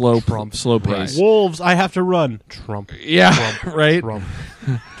 aggravatingly Trump, slow pace. Wolves, I have to run. Trump. Yeah, Trump, right. Trump.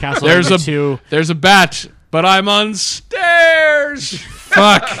 Castlevania 2. There's a bat, but I'm on stairs.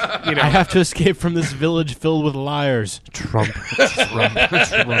 Fuck. I have to escape from this village filled with liars. Trump. Trump.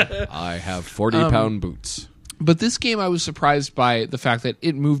 Trump. I have 40-pound boots. But this game, I was surprised by the fact that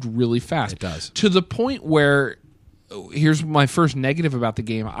it moved really fast. It does. To the point where, here's my first negative about the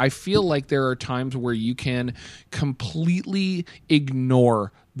game. I feel like there are times where you can completely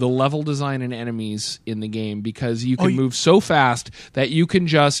ignore the level design and enemies in the game because you can move so fast that you can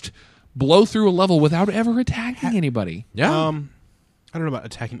just blow through a level without ever attacking anybody. Yeah. I don't know about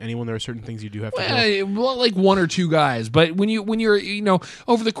attacking anyone. There are certain things you do have to do. Well, like 1 or 2 guys, but when you're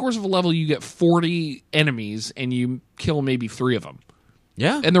over the course of a level, you get 40 enemies and you kill maybe 3 of them,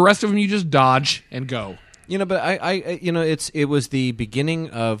 and the rest of them you just dodge and go. But it was the beginning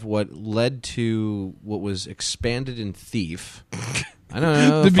of what led to what was expanded in Thief. I don't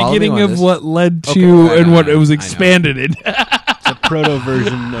know. The follow me beginning on of this. what led to Okay, and what I it was know. expanded in. It's a proto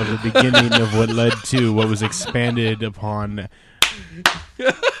version of the beginning of what led to what was expanded upon.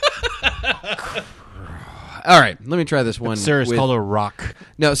 All right, let me try this one. Sir, it's with- called a rock.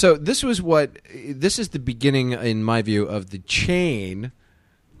 No, so this is the beginning, in my view, of the chain.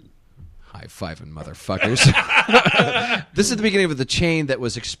 High-fiving motherfuckers. This is the beginning of the chain that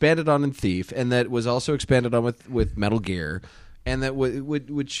was expanded on in Thief, and that was also expanded on with Metal Gear, and that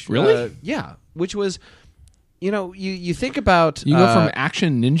which Really? which was, you think about You go from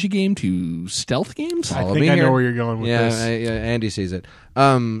action ninja game to stealth games? I Follow think me I know here. where you're going with this. Andy sees it.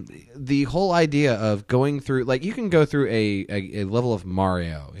 The whole idea of going through, like, you can go through a level of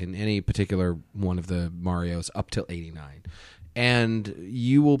Mario in any particular one of the Marios up till 89, and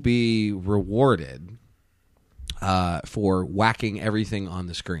you will be rewarded for whacking everything on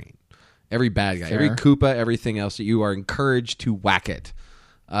the screen. Every bad guy, every Koopa, everything else, you are encouraged to whack it.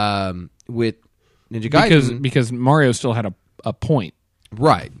 With Ninja Gaiden, because Mario still had a point.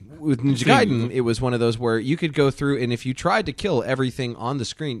 right. With Ninja Gaiden, it was one of those where you could go through, and if you tried to kill everything on the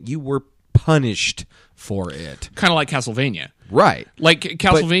screen, you were punished for it. Kind of like Castlevania. Right. Like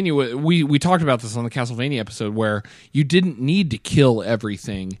Castlevania, we talked about this on the Castlevania episode where you didn't need to kill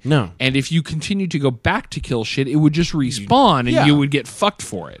everything. No. And if you continued to go back to kill shit, it would just respawn and Yeah. you would get fucked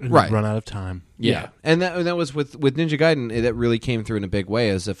for it. And Right. Run out of time. Yeah. And that was with Ninja Gaiden, that really came through in a big way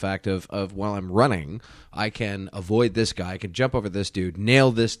as the fact of while I'm running, I can avoid this guy, I can jump over this dude,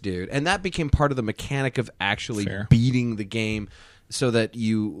 nail this dude. And that became part of the mechanic of actually Fair. beating the game. so that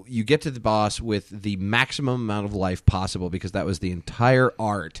you get to the boss with the maximum amount of life possible, because that was the entire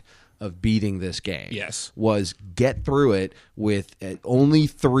art of beating this game. Yes. Was get through it with only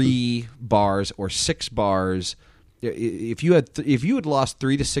 3 bars or 6 bars. If you had lost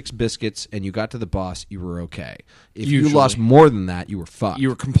 3 to 6 biscuits and you got to the boss, you were okay. If you Usually. lost more than that, you were fucked. You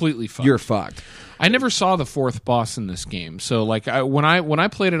were completely fucked. You're fucked. I never saw the 4th boss in this game. So like when I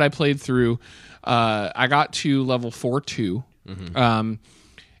played it, I played through. I got to level 4-2,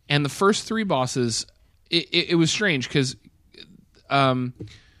 and the first 3 bosses. It was strange because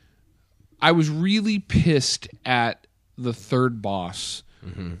I was really pissed at the 3rd boss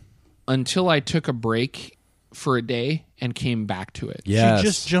until I took a break for a day and came back to it. Yes. She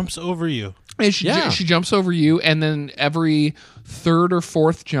just jumps over you. And she jumps over you, and then every 3rd or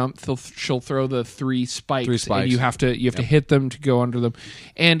 4th jump, she'll throw the 3 spikes. 3 spikes. And you have to hit them to go under them.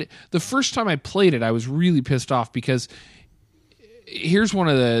 And the first time I played it, I was really pissed off because here's one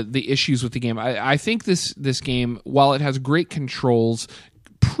of the issues with the game. I think this game, while it has great controls,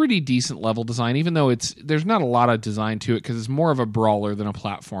 pretty decent level design, even though there's not a lot of design to it because it's more of a brawler than a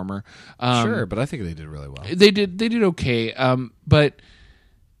platformer. Sure, but I think they did really well. They did okay. But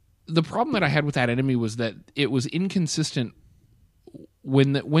the problem that I had with that enemy was that it was inconsistent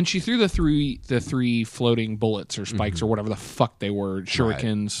when she threw the three floating bullets or spikes or whatever the fuck they were,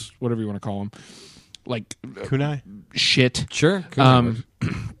 shurikens, whatever you want to call them, like Kunai? shit. Sure.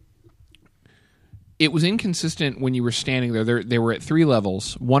 It was inconsistent when you were standing there. They were at 3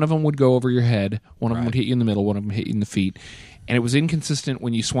 levels. One of them would go over your head. One of them would hit you in the middle. One of them hit you in the feet. And it was inconsistent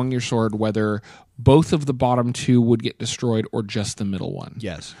when you swung your sword whether both of the bottom 2 would get destroyed or just the middle one.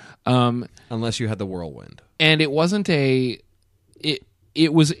 Yes. Unless you had the whirlwind. And it wasn't it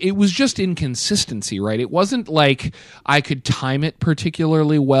was just inconsistency, right? It wasn't like I could time it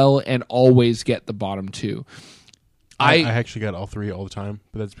particularly well and always get the bottom 2. I actually got all 3 all the time,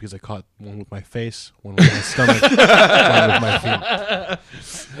 but that's because I caught one with my face, one with my stomach, one with my feet.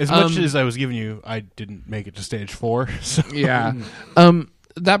 As much as I was giving you, I didn't make it to stage 4. So. Yeah.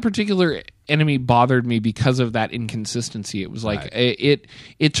 That particular enemy bothered me because of that inconsistency. It was like it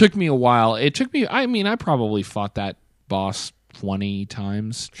took me a while. It took me. I mean, I probably fought that boss 20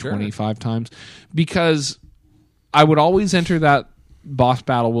 times, 25 times, because I would always enter that boss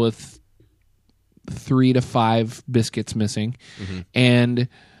battle with 3 to 5 biscuits missing, and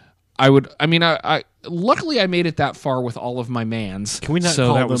I luckily I made it that far with all of my mans. Can we not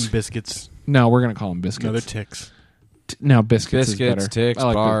call them biscuits? No, we're gonna call them biscuits. No, they're ticks. No, biscuits is better. Ticks, I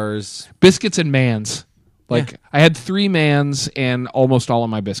like bars. biscuits and mans. Like I had 3 mans and almost all of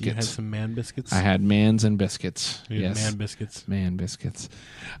my biscuits. You had some man biscuits? I had mans and biscuits. You had Yes, man biscuits. man biscuits.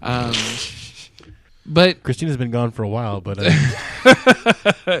 But Christina's been gone for a while, but the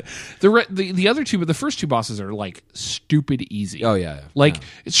other 2, but the first 2 bosses are like stupid easy. Oh yeah. Like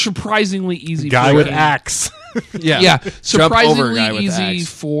it's surprisingly easy. guy for a with game. axe. Yeah, Jump over a surprisingly guy with easy axe.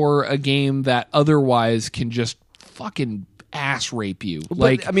 for a game that otherwise can just fucking ass rape you.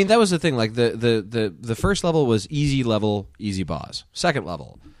 Like, I mean, that was the thing. Like the first level was easy level, easy boss. Second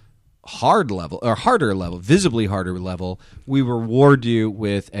level, hard level or harder level, visibly harder level. We reward you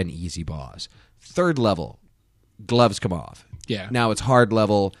with an easy boss. Third level, gloves come off. Yeah. Now it's hard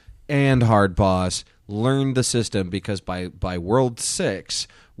level and hard boss. Learn the system, because by world 6,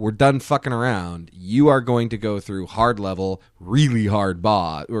 we're done fucking around. You are going to go through hard level, really hard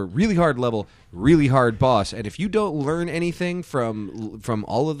boss, or really hard level, really hard boss. And if you don't learn anything from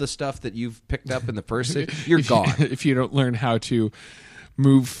all of the stuff that you've picked up in the first 6, you're gone. If you don't learn how to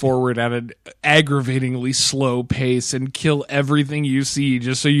move forward at an aggravatingly slow pace and kill everything you see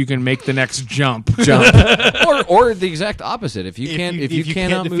just so you can make the next jump. or the exact opposite. If you If you cannot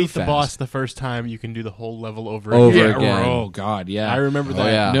can't defeat move the fast. boss the first time, you can do the whole level over Over again. again. Oh God, yeah. I remember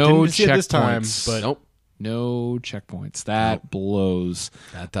that. yeah. No Didn't see it this time, checkpoints. but Nope, No checkpoints. That blows.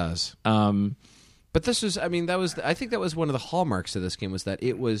 that does. But this was, I mean, I think that was one of the hallmarks of this game, was that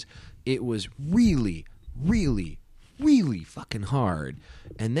it was really, really, really fucking hard.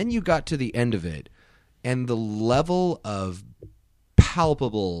 And then you got to the end of it, and the level of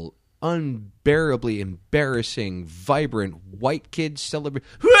palpable, unbearably embarrassing, vibrant white kids celebrate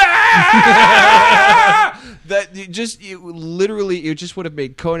that it just would have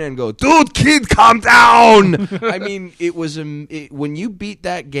made Conan go, "Dude, kid, calm down." I mean, it was when you beat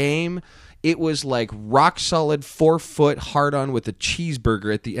that game, it was like rock solid 4-foot hard on with a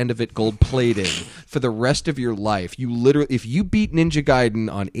cheeseburger at the end of it, gold plated for the rest of your life. You literally, if you beat Ninja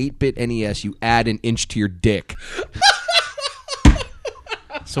Gaiden on 8-bit NES, you add an inch to your dick.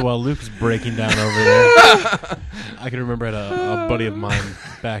 So while Luke's breaking down over there, I can remember at a buddy of mine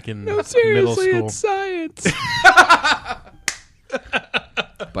back in middle school. It's science.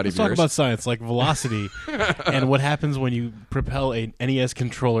 buddy of Let's talk yours. about science, like velocity, and what happens when you propel a NES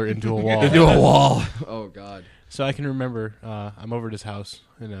controller into a wall. Into a wall. Oh God. So I can remember I'm over at his house,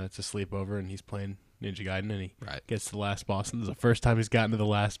 and it's a sleepover, and he's playing Ninja Gaiden, and he gets to the last boss, and this is the first time he's gotten to the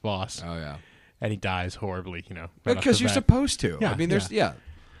last boss. Oh yeah. And he dies horribly, right Because off the you're bat. supposed to. Yeah, I mean, there's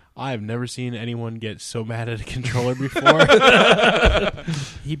I've never seen anyone get so mad at a controller before.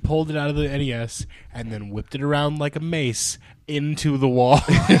 He pulled it out of the NES and then whipped it around like a mace into the wall.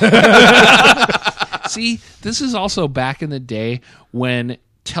 See, this is also back in the day when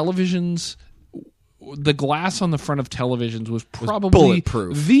televisions, the glass on the front of televisions was probably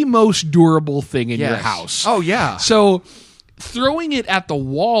bulletproof. the most durable thing in your house. Oh yeah. So throwing it at the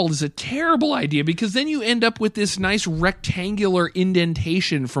wall is a terrible idea because then you end up with this nice rectangular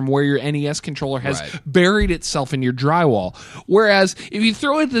indentation from where your NES controller has buried itself in your drywall. Whereas if you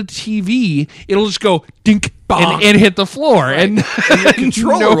throw it at the TV, it'll just go dink and hit the floor. And your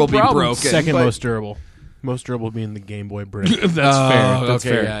controller will be broken. Second most durable. Most durable being the Game Boy brick. That's fair. That's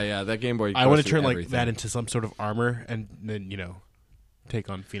fair. Yeah. That Game Boy. I want to turn everything. that into some sort of armor and then, take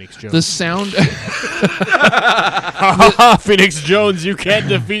on Phoenix Jones. The sound... Phoenix Jones, you can't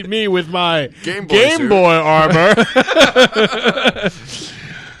defeat me with my Game Boy armor.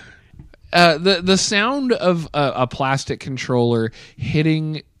 the sound of a plastic controller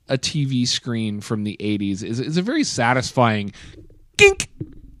hitting a TV screen from the 80s is a very satisfying gink.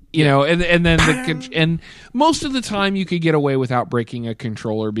 And then and most of the time you could get away without breaking a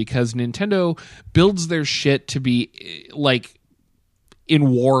controller because Nintendo builds their shit to be like in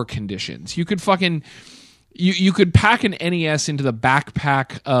war conditions. You could fucking you could pack an NES into the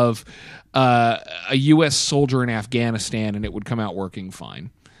backpack of a U.S. soldier in Afghanistan and it would come out working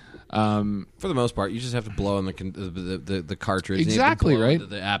fine. For the most part, you just have to blow on the cartridge. Exactly, and you have to blow right?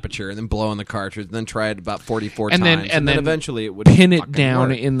 The aperture, and then blow on the cartridge, and then try it about 44 And then- times, and then eventually it would Pin it fucking down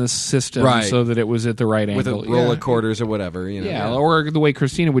work. in the system Right. so that it was at the right with angle. a roll Yeah. of quarters or whatever. Yeah, or the way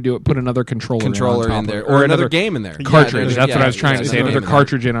Christina would do it, put another controller in on top there, of it, or another game in there. cartridge. Yeah, That's what I was trying to say. another Another game in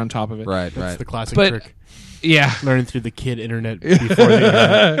cartridge in on top of it. Right, That's right. the classic But trick. yeah, Learning through the kid internet before the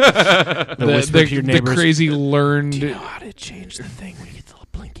internet. The whisper to your the neighbors. crazy learned. You know how to change the thing when you get the little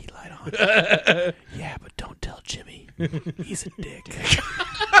blinky light on? Yeah, but don't tell Jimmy. He's a dick.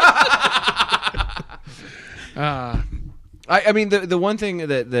 I mean, the one thing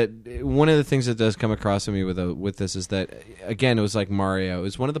that one of the things that does come across to me with this is that, again, it was like Mario. It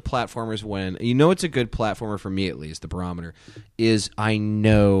was one of the platformers when it's a good platformer for me, at least the barometer is I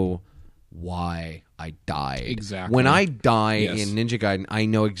know why I died. Exactly. When I die Yes. in Ninja Gaiden, I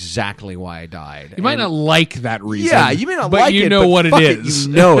know exactly why I died. You might And- not like that reason. Yeah, you may not but like you it, know but what it fuck is.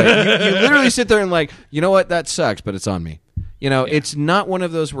 You know it. You literally sit there and like, you know what? That sucks, but it's on me. It's not one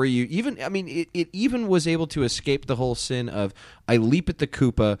of those where you even. I mean, it even was able to escape the whole sin of I leap at the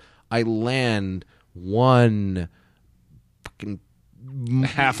Koopa, I land one fucking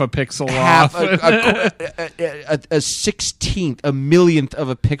half a pixel half off. a 16th, a millionth of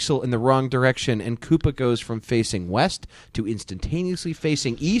a pixel in the wrong direction, and Koopa goes from facing west to instantaneously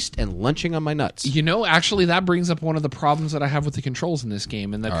facing east and lunching on my nuts. Actually, that brings up one of the problems that I have with the controls in this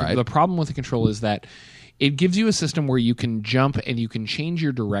game. And All right. the problem with the control is that it gives you a system where you can jump and you can change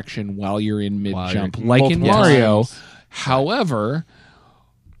your direction while you're in mid-jump, like in multiple Mario. times. However,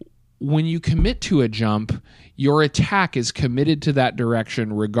 when you commit to a jump, your attack is committed to that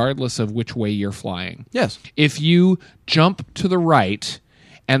direction regardless of which way you're flying. Yes. If you jump to the right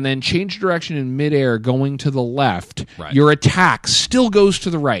and then change direction in midair going to the left, Right. your attack still goes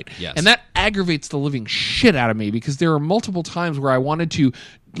to the right. Yes. And that aggravates the living shit out of me because there are multiple times where I wanted to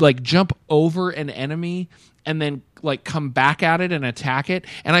jump over an enemy and then come back at it and attack it,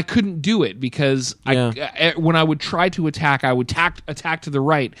 and I couldn't do it because when I would try to attack, I would attack to the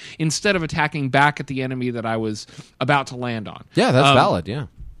right instead of attacking back at the enemy that I was about to land on. Yeah, that's valid. Yeah.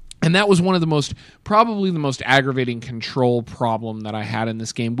 And that was one of probably the most aggravating control problem that I had in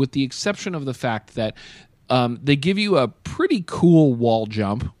this game, with the exception of the fact that they give you a pretty cool wall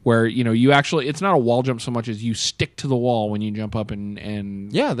jump where, you actually, it's not a wall jump so much as you stick to the wall when you jump up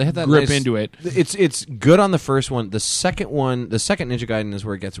and Yeah, they had that grip nice- into it. It's good on the first one. The second Ninja Gaiden is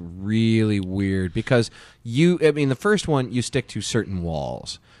where it gets really weird because the first one you stick to certain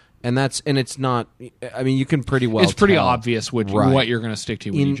walls. And it's not. I mean, you can pretty well. It's pretty tell. obvious what you're going to stick to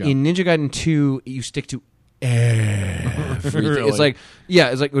when you jump. In Ninja Gaiden 2, you stick to everything. Really? It's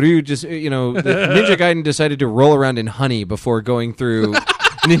like Ryu just the Ninja Gaiden decided to roll around in honey before going through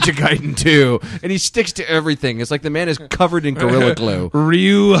Ninja Gaiden 2, and he sticks to everything. It's like the man is covered in Gorilla Glue.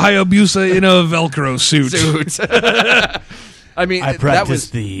 Ryu Hayabusa in a Velcro suit. I mean, I that practice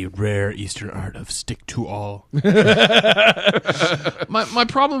was the rare Eastern art of stick to all. My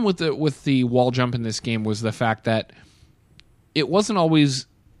problem with the wall jump in this game was the fact that it wasn't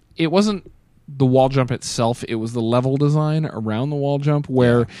the wall jump itself, it was the level design around the wall jump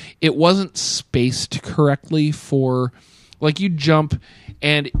where it wasn't spaced correctly for, like, you jump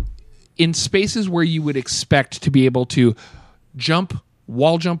and in spaces where you would expect to be able to jump,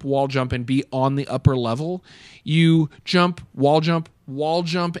 and be on the upper level, you jump,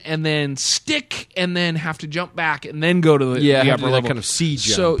 and then stick, and then have to jump back, and then go to the have to upper do that level. kind of C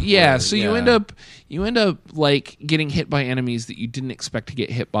jump. So you where- end up like getting hit by enemies that you didn't expect to get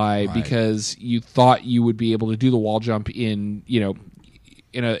hit by because you thought you would be able to do the wall jump in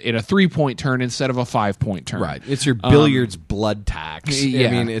a 3-point turn instead of a 5-point turn. Right. It's your billiards blood tax. yeah.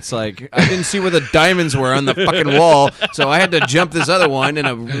 I mean, it's like, I didn't see where the diamonds were on the fucking wall, so I had to jump this other one, and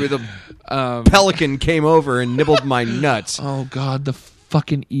the pelican came over and nibbled my nuts. Oh God, the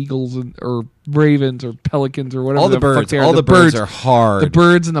fucking eagles or ravens or pelicans or whatever All the fuck birds. they are. All the birds are hard. The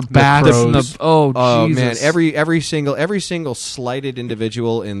birds and the bats and crows. the oh man, Jesus. every single slighted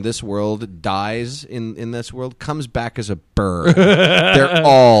individual in this world dies in this world, comes back as a bird.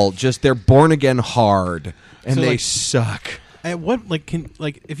 They're born again hard, and So, they like- suck. At what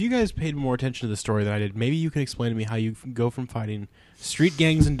if you guys paid more attention to the story than I did, maybe you can explain to me how you go from fighting street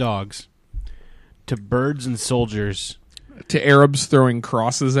gangs and dogs to birds and soldiers. to Arabs throwing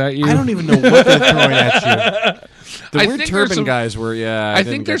crosses at you. I don't even know what they're throwing at you. The I weird think turban there's some- guys were, I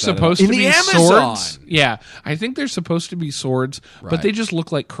think they're supposed to in be the Amazon. swords. Yeah, I think they're supposed to be swords, but Right. they just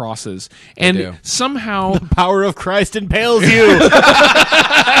look like crosses. And do. somehow, Power of Christ impales you.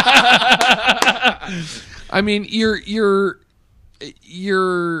 I mean, you're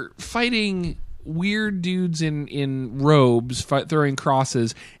fighting weird dudes in robes throwing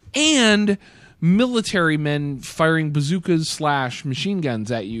crosses, and military men firing bazookas / machine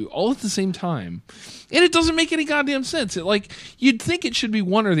guns at you all at the same time, and it doesn't make any goddamn sense. You'd think it should be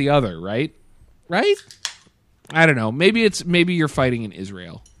one or the other, right? Right? I don't know. Maybe you're fighting in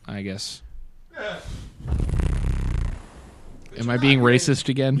Israel, I guess. Am I being racist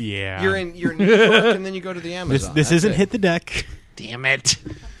again? Yeah. You're in New York, and then you go to the Amazon. This That's isn't it. Hit the Deck. Damn it.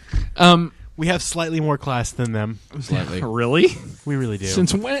 We have slightly more class than them. Slightly. Really? We really do.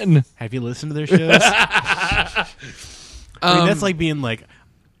 Since when? Have you listened to their shows? I mean, that's like being like,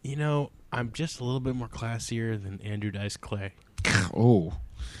 I'm just a little bit more classier than Andrew Dice Clay. Oh.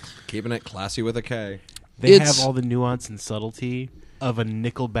 Keeping it classy with a K. They It's- have all the nuance and subtlety of a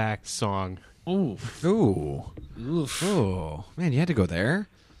Nickelback song. Ooh. Ooh. Ooh. Man, you had to go there?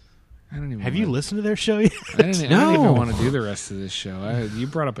 I don't even Have you listened to their show yet? I don't even No. want to do the rest of this show. You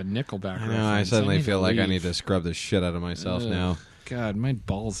brought up a Nickelback I know, I reference. suddenly need feel to like I leave. need to scrub the shit out of myself Ugh. now. God, my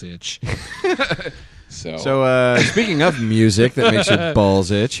balls itch. So Speaking of music that makes your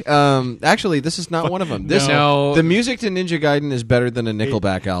balls itch, actually, this is not one of them. No. The music to Ninja Gaiden is better than a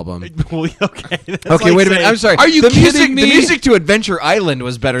Nickelback album. Well, okay. That's Okay, like wait a minute. saying- I'm sorry. Are you the kidding music, me? The music to Adventure Island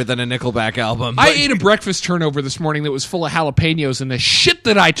was better than a Nickelback album. I but- ate a breakfast turnover this morning that was full of jalapenos, and the shit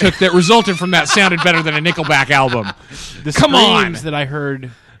that I took that resulted from that sounded better than a Nickelback album. The Come on. screams that I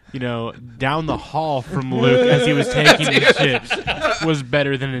heard, down the hall from Luke as he was taking the shit was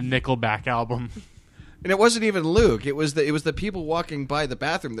better than a Nickelback album. And it wasn't even Luke. It was the people walking by the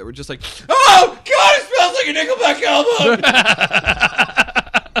bathroom that were just like, "Oh God, it smells like a Nickelback album."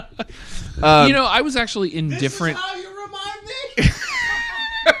 I was actually indifferent. How you remind me?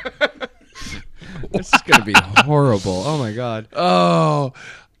 This is gonna be horrible. Oh my God. Oh,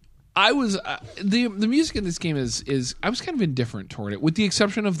 I was the music in this game is I was kind of indifferent toward it, with the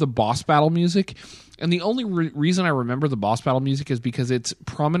exception of the boss battle music. And the only reason I remember the boss battle music is because it's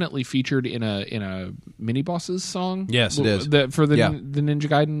prominently featured in a mini bosses song. Yes, it is. For the Yeah. the Ninja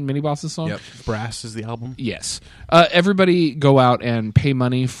Gaiden mini bosses song. Yep. Brass is the album. Yes. Everybody go out and pay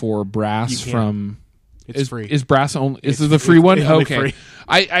money for Brass You can. from. It's free. Is Brass only? Is It's- it the free one? it's only Okay. free.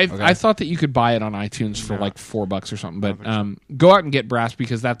 I thought that you could buy it on iTunes for like $4 or something. But go out and get Brass,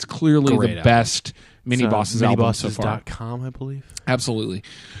 because that's clearly Great the album. best mini bosses album so far. minibosses.com, I believe. Absolutely.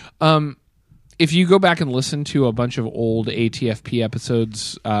 If you go back and listen to a bunch of old ATFP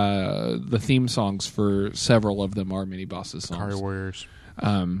episodes, the theme songs for several of them are mini bosses songs. Car Warriors.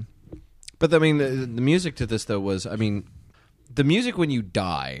 But I mean, the music to this though was, I mean, the music when you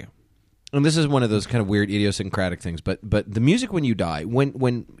die, and this is one of those kind of weird idiosyncratic things. But the music when you die,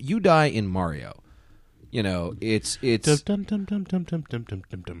 when you die in Mario, it's Dum, dum, dum, dum, dum, dum, dum,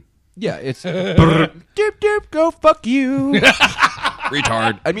 dum, dum. yeah, it's doop doop go fuck you,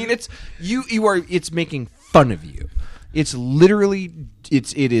 retard. I mean, it's making fun of you. It's literally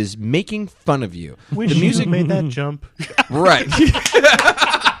it is making fun of you. The music made that jump. Right.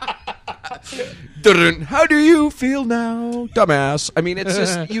 Dun-dun. How do you feel now, dumbass? I mean, it's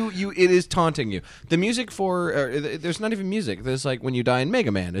just you. It is taunting you. The music for there's not even music. There's like when you die in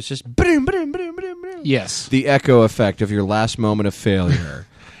Mega Man. It's just Yes. the echo effect of your last moment of failure.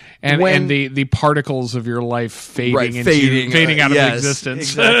 And the particles of your life fading Right, fading out yes, of existence.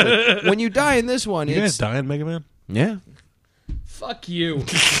 Exactly. When you die in this one, You guys it's die in Mega Man? yeah. Fuck you.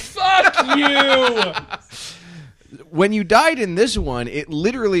 Fuck you. When you died in this one, it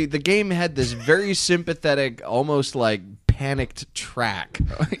literally the game had this very sympathetic, almost like panicked track.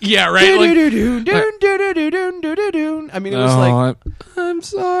 Yeah, right. Like, I mean, it was like, I'm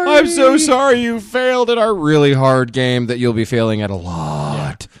sorry. I'm so sorry you failed at our really hard game that you'll be failing at a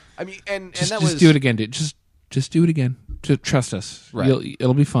lot. I mean, and Just, that just was do it again, dude. Just do it again. Just trust us. Right.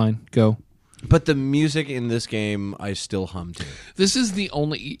 It'll be fine. Go. But the music in this game, I still hum to. This is the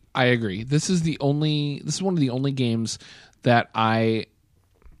only. I agree. This is one of the only games that I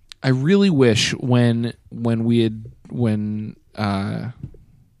really wish when I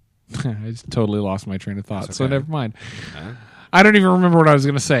just totally lost my train of thought. So never mind. I don't even remember what I was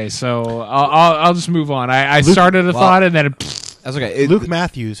going to say. So I'll just move on. I started a thought and then. That's okay. Luke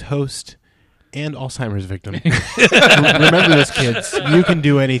Matthews, host and Alzheimer's victim. Remember this, kids. You can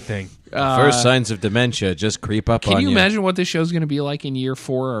do anything. First signs of dementia just creep up on you. Can you imagine what this show's going to be like in year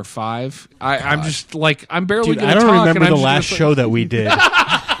 4 or 5? I'm just like, I'm barely Dude, going to I talk. don't remember and I'm the just last gonna show that we did.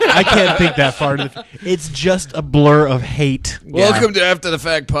 I can't think that far. It's just a blur of hate. Welcome to After the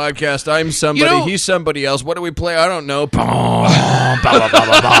Fact podcast. I'm somebody. You know- He's somebody else. What do we play? I don't know.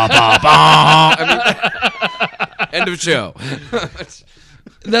 End of show.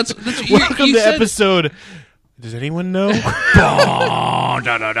 That's Welcome you to said- episode. Does anyone know? End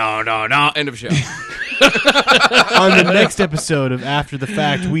of show. On the next episode of After the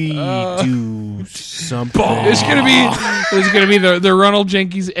Fact, we do something. It's gonna be the Ronald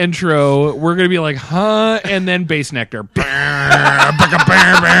Jenkins intro. We're gonna be like, huh, and then bass nectar.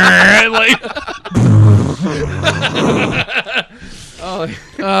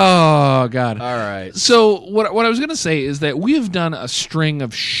 Oh God! All right. So what I was gonna say is that we have done a string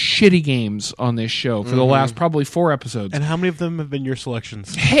of shitty games on this show for the last probably 4 episodes. And how many of them have been your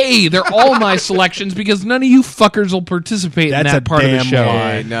selections? Hey, they're all my selections because none of you fuckers will participate in That's that a part of the damn show.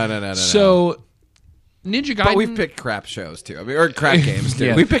 lie. No. So, Ninja Gaiden. But we've picked crap shows too. I mean, or crap games too.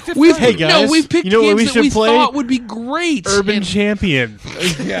 Yeah. We picked it. We've, Hey, guys, no, we've picked you know what games we that should we play? thought would be great. Urban And- Champion.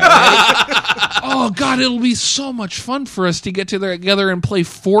 Oh God, it'll be so much fun for us to get together and play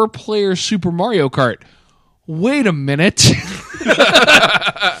 4-player Super Mario Kart. Wait a minute.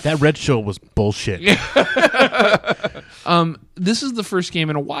 That red show was bullshit. This is the first game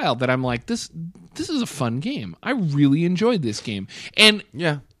in a while that I'm like, this is a fun game. I really enjoyed this game. And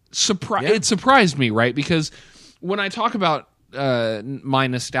Yeah. it surprised me, right? Because when I talk about my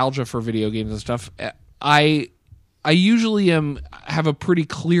nostalgia for video games and stuff, I usually have a pretty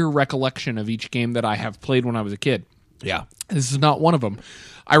clear recollection of each game that I have played when I was a kid. Yeah. This is not one of them.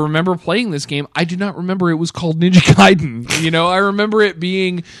 I remember playing this game. I do not remember it was called Ninja Gaiden. You know, I remember it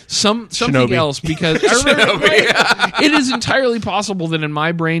being something Shinobi. else because I remember it is entirely possible that in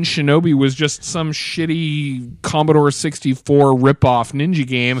my brain Shinobi was just some shitty Commodore 64 ripoff ninja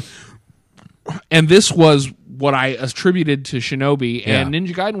game, and this was what I attributed to Shinobi, and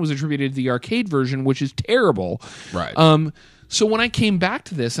Ninja Gaiden was attributed to the arcade version, which is terrible. Right. So when I came back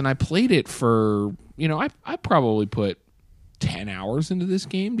to this and I played it for, I probably put 10 hours into this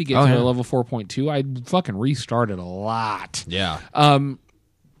game to get to a level 4.2. I fucking restarted a lot. Yeah.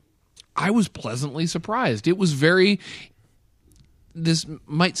 I was pleasantly surprised. It was this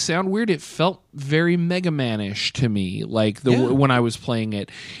might sound weird. It felt very Mega Man-ish to me, like when I was playing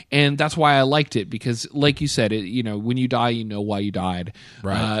it, and that's why I liked it because, like you said, when you die, you know why you died.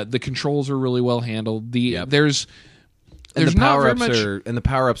 Right. The controls are really well handled. And There's the not very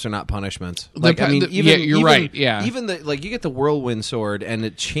power ups are not punishments. you're right. Yeah, even you get the whirlwind sword, and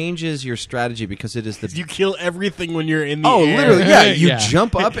it changes your strategy because it is the You kill everything when you're in the air. literally, yeah. You Yeah.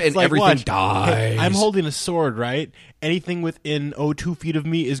 jump up and It's like, everything watch. dies. Hey, I'm holding a sword, right? Anything within 2 feet of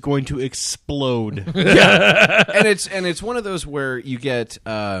me is going to explode. and it's one of those where you get,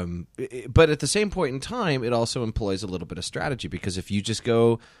 but at the same point in time, it also employs a little bit of strategy because if you just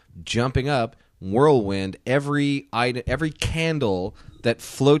go jumping up. Whirlwind, every candle that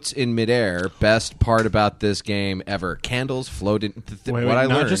floats in midair. Best part about this game ever. Candles float in. Wait, what I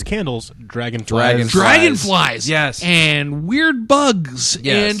not learned, just candles, dragonflies. dragonflies, Yes. and weird bugs,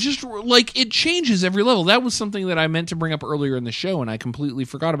 Yes. and just like it changes every level. That was something that I meant to bring up earlier in the show, and I completely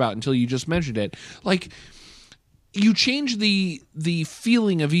forgot about until you just mentioned it. Like you change the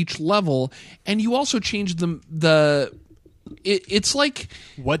feeling of each level, and you also change the it's like,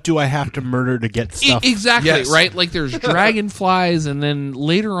 What do I have to murder to get stuff? exactly, Yes. right? Like there's dragonflies, and then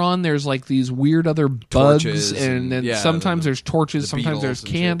later on there's like these weird other bugs, Torches and then and- sometimes there's torches, the sometimes there's beetles and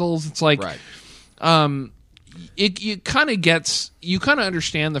shit. candles. It's like, Right. you kind of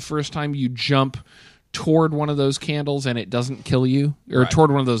understand the first time you jump toward one of those candles and it doesn't kill you, or Right.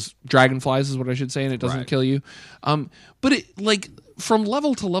 toward one of those dragonflies is what I should say, and it doesn't Right. kill you. But it, like, from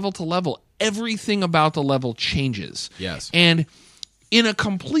level to level to level, everything about the level changes. Yes. And in a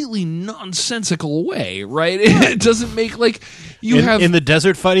completely nonsensical way, right? It doesn't make, like, you have in the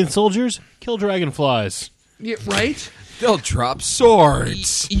desert fighting soldiers, kill dragonflies. yeah, right? They'll drop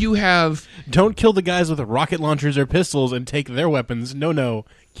swords. You have Don't kill the guys with rocket launchers or pistols and take their weapons. No,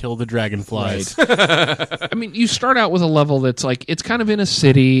 kill the dragonflies. I mean, you start out with a level that's like, it's kind of in a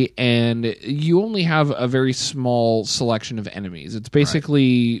city, and you only have a very small selection of enemies. It's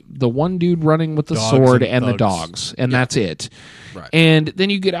basically the one dude running with the Dogs sword and and the thugs. dogs, and that's it. Right. And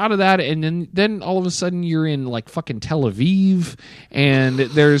then you get out of that, and then all of a sudden you're in like fucking Tel Aviv, and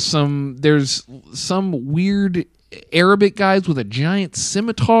there's some weird Arabic guys with a giant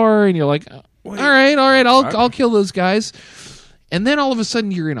scimitar, and you're like, all right, I'll kill those guys. And then all of a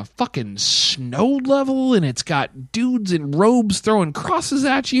sudden you're in a fucking snow level, and it's got dudes in robes throwing crosses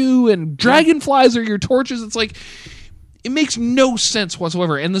at you, and dragonflies are your torches. It's like, it makes no sense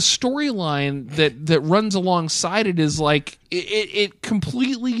whatsoever. And the storyline that runs alongside it is like, it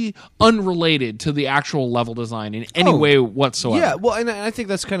completely unrelated to the actual level design in any way whatsoever. Yeah, well, and I think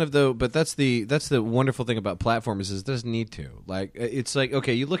that's kind of but that's the wonderful thing about platformers is it doesn't need to. Like, it's like,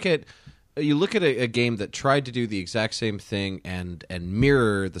 okay, you look at a game that tried to do the exact same thing and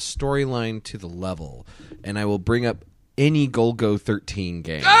mirror the storyline to the level, and I will bring up any Golgo 13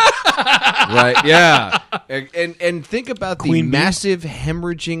 game. Right? Yeah. And think about the Queen Bee? massive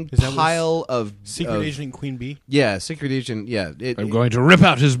hemorrhaging that what- pile of Secret Agent Queen Bee. Yeah, Secret Agent. Yeah, I'm going to rip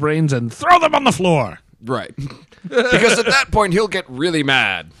out his brains and throw them on the floor. right. Because at that point he'll get really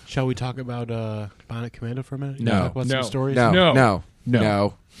mad. Shall we talk about Bionic Commando for a minute? No. Talk about some stories? No.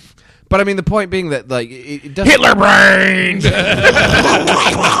 But I mean, the point being that like it doesn't. Hitler brains.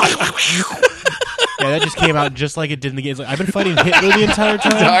 Yeah, that just came out just like it did in the game. It's like, I've been fighting Hitler the entire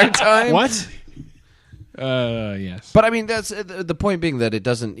time. What? Yes. But I mean, that's the point being that it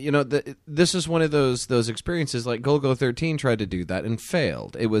doesn't. You know, this is one of those experiences. Like Golgo 13 tried to do that and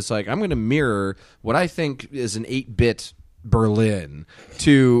failed. It was like, I'm going to mirror what I think is an 8-bit Berlin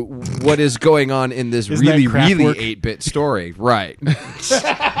to what is going on in this Isn't that really Kraftwerk? 8-bit story. Right.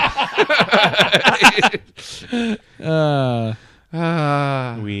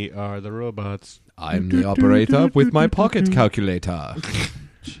 We are the robots. I'm the operator with my pocket calculator.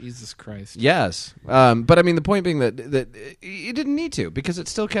 Jesus Christ. Yes, but I mean the point being that it didn't need to, because it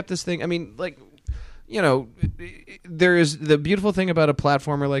still kept this thing. I mean, like, you know, there is the beautiful thing about a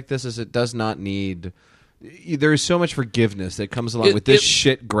platformer like this is it does not need. There is so much forgiveness that comes along with this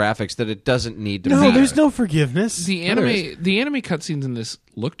shit graphics that it doesn't need to. No, matter. there's no forgiveness. The anime cutscenes in this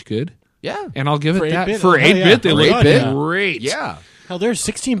looked good. Yeah, And I'll give For it that. 8-bit? For Oh, 8-bit, yeah. they For look 8-bit? great. yeah, Hell, there's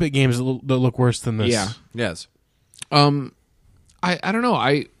 16-bit games that look worse than this. Yeah. yes. I don't know.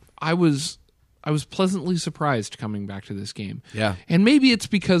 I was pleasantly surprised coming back to this game. Yeah. And maybe it's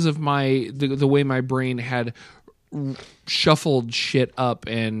because of the way my brain had shuffled shit up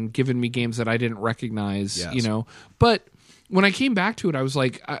and given me games that I didn't recognize, Yes. you know. But when I came back to it, I was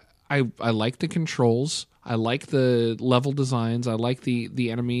like, I like the controls. I like the level designs. I like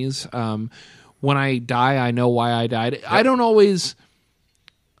the enemies. When I die, I know why I died. Yep.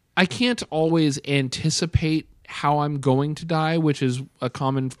 I can't always anticipate how I'm going to die, which is a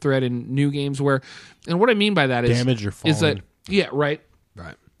common thread in new games where, and what I mean by that is Damage or is that, falling. yeah, right.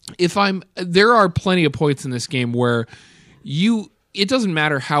 Right. There are plenty of points in this game where it doesn't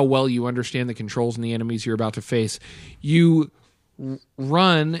matter how well you understand the controls and the enemies you're about to face. You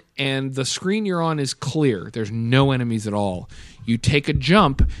run and the screen you're on is clear. There's no enemies at all. You take a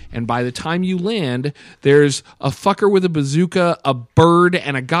jump, and by the time you land, there's a fucker with a bazooka, a bird,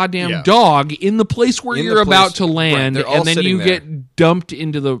 and a goddamn dog in the place where In the you're about place- to land, right, they're all and then sitting you there. get dumped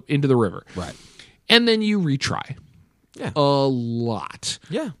into the river. Right. And then you retry. Yeah. A lot.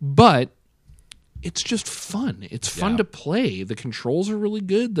 Yeah. But it's just fun. It's fun Yeah. to play. The controls are really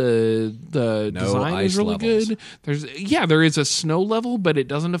good. The No design is ice really levels. good. There is a snow level, but it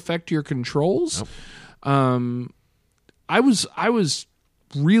doesn't affect your controls. Nope. I was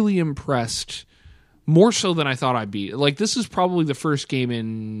really impressed, more so than I thought I'd be. Like, this is probably the first game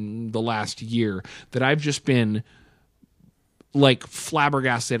in the last year that I've just been like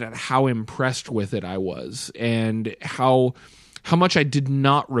flabbergasted at how impressed with it I was, and how much I did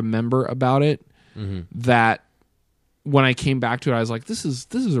not remember about it. That when I came back to it, I was like, "This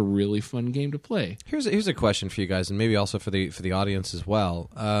is a really fun game to play." Here's a question for you guys, and maybe also for the audience as well.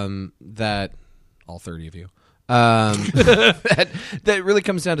 That all 30 of you. That really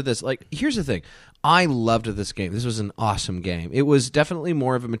comes down to this. Like, here's the thing. I loved this game. This was an awesome game. It was definitely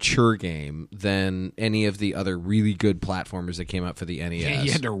more of a mature game than any of the other really good platformers that came out for the NES. Yeah,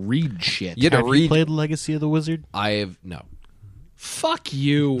 you had to read shit. You had to Have you read. played Legacy of the Wizard? I have no. Fuck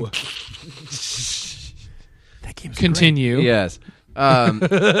you. That game's Continue. Yes.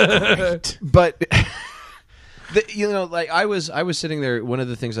 great. But like I was sitting there. One of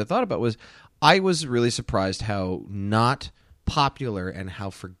the things I thought about was I was really surprised how not popular and how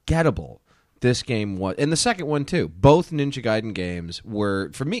forgettable this game was, and the second one too. Both Ninja Gaiden games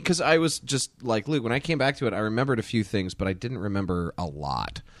were for me because I was just like Luke. When I came back to it, I remembered a few things, but I didn't remember a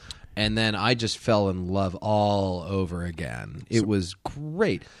lot. And then I just fell in love all over again. It was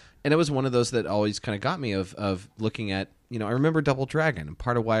great. And it was one of those that always kind of got me of looking at, I remember Double Dragon. And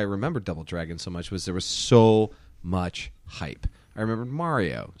part of why I remembered Double Dragon so much was there was so much hype. I remembered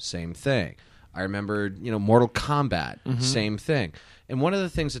Mario, same thing. I remembered, Mortal Kombat, same thing. And one of the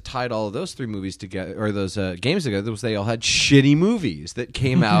things that tied all of those three movies together, or those games together, was they all had shitty movies that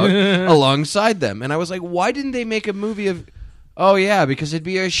came out alongside them. And I was like, why didn't they make a movie of... Oh, yeah, because it'd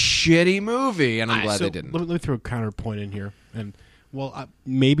be a shitty movie, and I'm glad they didn't. Let me throw a counterpoint in here. And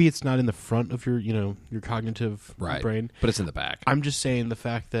maybe it's not in the front of your, your cognitive brain. But it's in the back. I'm just saying the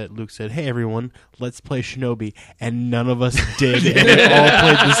fact that Luke said, "Hey, everyone, let's play Shinobi," and none of us did, and we all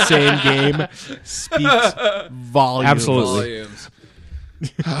played the same game, speaks volumes. Absolutely.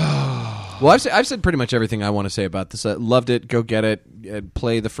 Well, I've said pretty much everything I want to say about this. I loved it. Go get it.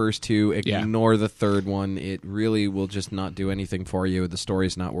 Play the first two. Ignore the third one. It really will just not do anything for you. The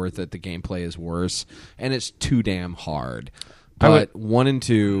story's not worth it. The gameplay is worse, and it's too damn hard. But 1 and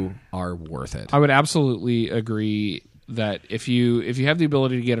 2 are worth it. I would absolutely agree that if you have the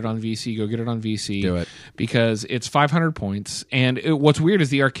ability to get it on VC, go get it on VC. Do it. Because it's 500 points. And what's weird is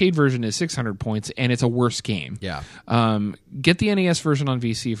the arcade version is 600 points, and it's a worse game. Yeah. Get the NES version on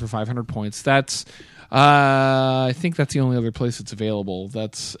VC for 500 points. That's... I think that's the only other place it's available.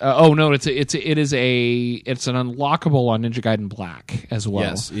 That's it's an unlockable on Ninja Gaiden Black as well.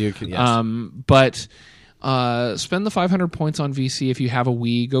 Yes, you can. Yes. But spend the 500 points on VC if you have a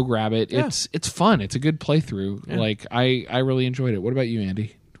Wii. Go grab it. Yeah. It's fun. It's a good playthrough. Yeah. Like I really enjoyed it. What about you,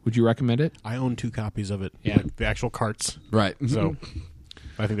 Andy? Would you recommend it? I own 2 copies of it. Yeah. Like the actual carts. Right. So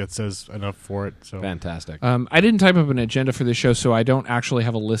I think that says enough for it. So Fantastic. I didn't type up an agenda for this show, so I don't actually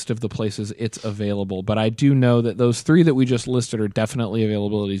have a list of the places it's available. But I do know that those 3 that we just listed are definitely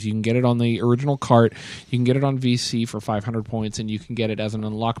availabilities. You can get it on the original cart, you can get it on VC for 500 points, and you can get it as an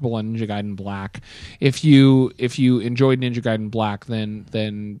unlockable on Ninja Gaiden Black. If you enjoyed Ninja Gaiden Black,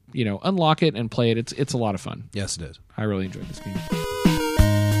 then unlock it and play it. It's a lot of fun. Yes, it is. I really enjoyed this game.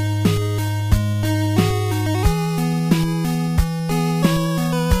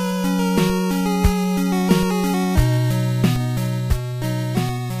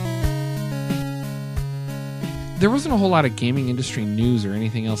 There wasn't a whole lot of gaming industry news or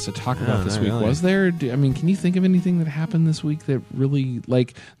anything else to talk about this week, really. was there? Can you think of anything that happened this week that really,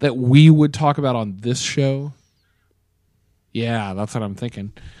 that we would talk about on this show? Yeah, that's what I'm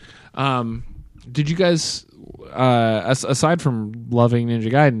thinking. Did you guys, aside from loving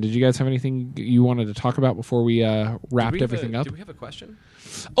Ninja Gaiden, did you guys have anything you wanted to talk about before we wrapped everything up? Did we have a question?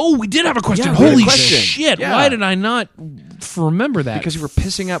 Oh, we did have a question. Yeah, we had a Holy question. shit. Yeah. Why did I not remember that? Because you were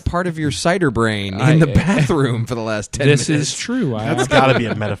pissing out part of your cider brain in the bathroom for the last 10 minutes. This is true. that's got to be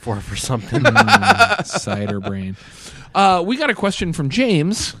a metaphor for something. Cider brain. We got a question from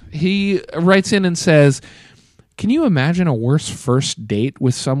James. He writes in and says, can you imagine a worse first date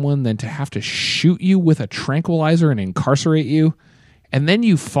with someone than to have to shoot you with a tranquilizer and incarcerate you, and then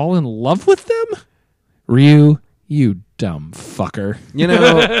you fall in love with them? Ryu, you dumb fucker.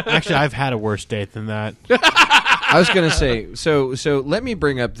 Actually, I've had a worse date than that. I was going to say, so let me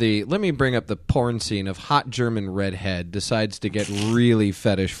bring up the porn scene of hot German redhead decides to get really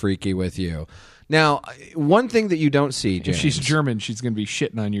fetish freaky with you. Now, one thing that you don't see, James. If she's German, she's going to be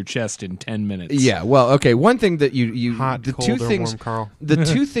shitting on your chest in 10 minutes. Yeah, well, okay. One thing that you Hot, the cold, two or things, warm, Carl? the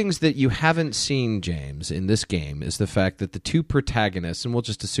two things that you haven't seen, James, in this game is the fact that the two protagonists, and we'll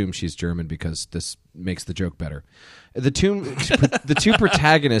just assume she's German because this makes the joke better. The two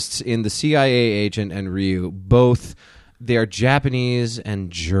protagonists in the CIA agent and Ryu, both they are Japanese and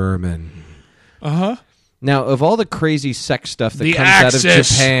German. Uh-huh. Now, of all the crazy sex stuff that The comes out of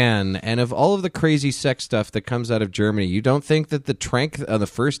Axis. Japan, and of all of the crazy sex stuff that comes out of Germany, you don't think that the trank on the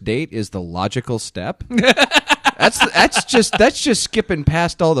first date is the logical step? That's just skipping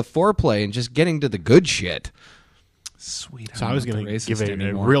past all the foreplay and just getting to the good shit. Sweet. So I was going to give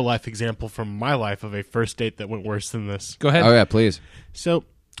a real life example from my life of a first date that went worse than this. Go ahead. Oh yeah, please. So,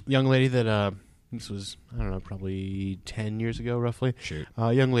 young lady that this was, I don't know, probably 10 years ago, roughly. Shoot.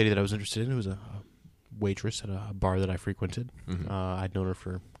 Young lady that I was interested in, who was a waitress at a bar that I frequented. I'd known her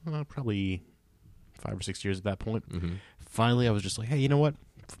for probably 5 or 6 years at that point. Finally, I was just like, hey, you know what?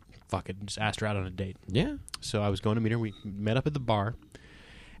 Fuck it. Just asked her out on a date. Yeah. So I was going to meet her. We met up at the bar,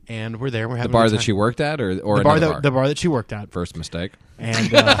 and we're there. We're The having bar a good that time. she worked at, or the another bar bar? the bar that she worked at. First mistake. And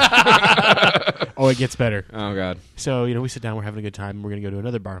oh, it gets better. Oh god. So we sit down. We're having a good time. We're going to go to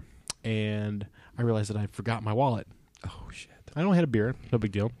another bar, and I realized that I forgot my wallet. Oh shit. I only had a beer, no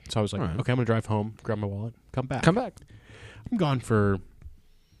big deal. So I was like, All right. okay, I'm gonna drive home, grab my wallet, come back. Come back. I'm gone for.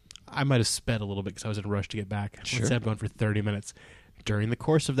 I might have sped a little bit because I was in a rush to get back. Sure. Let's say I'm gone for 30 minutes. During the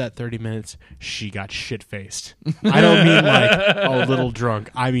course of that 30 minutes, she got shit faced. I don't mean like a little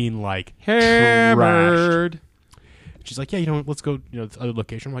drunk. I mean like Hammered. trashed. She's like, yeah, let's go, to the other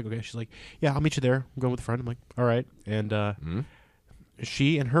location. I'm like, okay. She's like, yeah, I'll meet you there. I'm going with a friend. I'm like, all right. And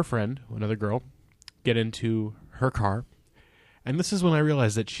she and her friend, another girl, get into her car. And this is when I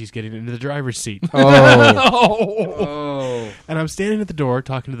realized that she's getting into the driver's seat. Oh. And I'm standing at the door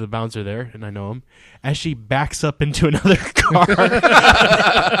talking to the bouncer there, and I know him, as she backs up into another car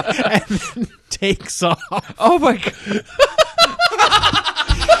and then takes off. Oh my god.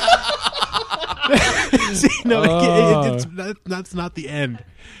 See, that's not the end.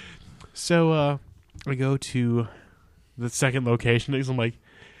 So I go to the second location, because I'm like,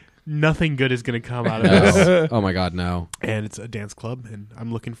 nothing good is going to come out of this. No. Oh my god, no. And it's a dance club, and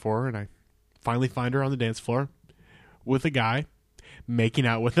I'm looking for her, and I finally find her on the dance floor with a guy making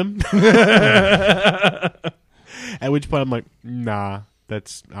out with him. At which point I'm like, nah,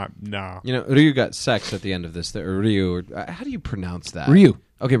 that's not, nah. Ryu got sex at the end of this. Or Ryu, how do you pronounce that? Ryu.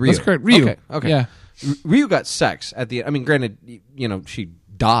 Okay, Ryu. That's correct. Ryu. Okay. Yeah. Ryu got sex at the. I mean, granted, she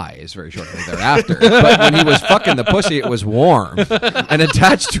dies very shortly thereafter. But when he was fucking the pussy, it was warm and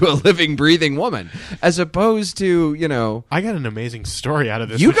attached to a living, breathing woman, as opposed to I got an amazing story out of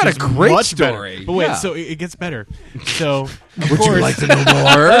this. You which got a is great much better. story. But wait, Yeah. so it gets better. So Would you like to know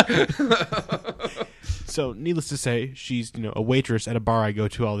more? So, needless to say, she's a waitress at a bar I go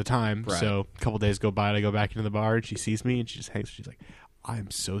to all the time. Right. So, a couple days go by, and I go back into the bar, and she sees me, and she just hangs. She's like, "I'm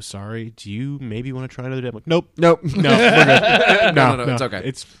so sorry. Do you maybe want to try another day?" I'm like, "Nope, Nope. no, we're good. No, it's okay.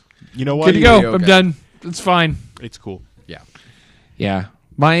 It's what? Good to go. okay. I'm done. It's fine. It's cool. Yeah. Yeah.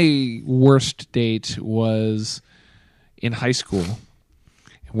 My worst date was in high school,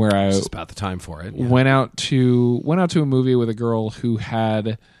 where I This is about the time for it. Yeah. went out to a movie with a girl who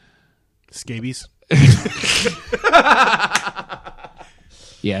had Scabies.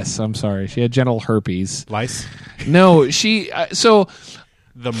 yes, I'm sorry, she had genital herpes. Lice. No, she so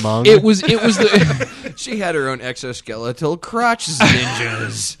The mung. it was the She had her own exoskeletal crotch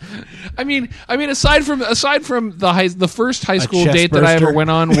ninjas. I mean aside from the first high school chest date that I ever burster. went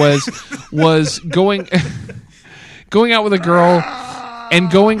on was going out with a girl and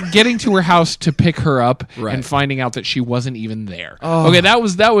getting to her house to pick her up Right. and finding out that she wasn't even there. Okay, that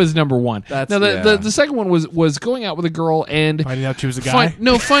was number one. That's- now yeah. the second one was going out with a girl and Finding out she was a guy.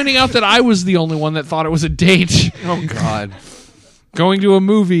 finding out that I was the only one that thought it was a date. Oh God. Going to a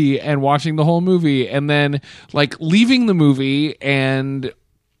movie and watching the whole movie, and then leaving the movie and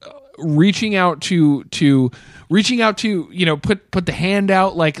reaching out to put the hand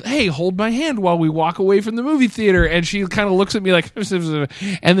out like, hey, hold my hand while we walk away from the movie theater, and she kind of looks at me like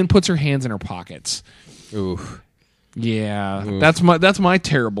and then puts her hands in her pockets. Ooh. Yeah, that's my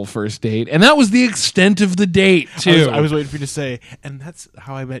terrible first date, and that was the extent of the date too. I was waiting for you to say, and that's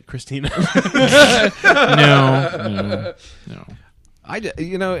how I met Christina. no. I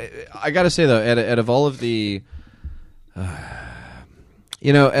got to say though, out of all of the, out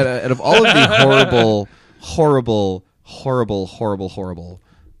of all of the horrible,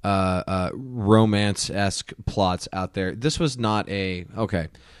 romance-esque plots out there, this was not okay.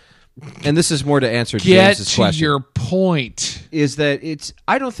 And this is more to answer Get James's to question. your point. Is that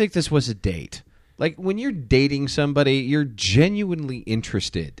I don't think this was a date. Like, when you're dating somebody, you're genuinely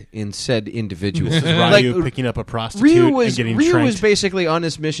interested in said individual. Ryu picking up a prostitute Ryu and getting was tranked. basically on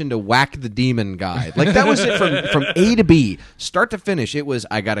his mission to whack the demon guy. Like, that was it from A to B, start to finish. It was,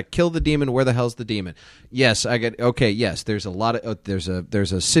 I got to kill the demon. Where the hell's the demon? Yes, yes. There's a lot of there's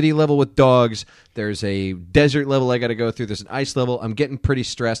a city level with dogs. There's a desert level I got to go through. There's an ice level. I'm getting pretty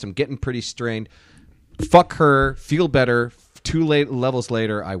stressed. I'm getting pretty strained. fuck her, feel better. 2 levels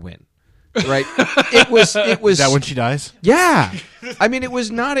later, I win. Right? It was. Is that when she dies? Yeah. I mean, it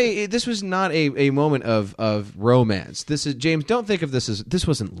was not a. This was not a moment of romance. This is James. Don't think of this as this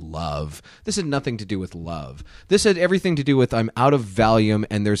wasn't love. This had nothing to do with love. This had everything to do with I'm out of Valium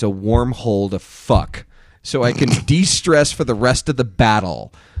and there's a warm hole to fuck, so I can de-stress for the rest of the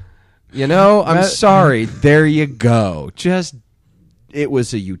battle. You know, I'm sorry. There you go. Just. It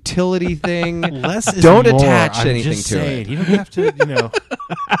was a utility thing. Less is don't more. attach I'm anything just to saying. it. You don't have to, you know.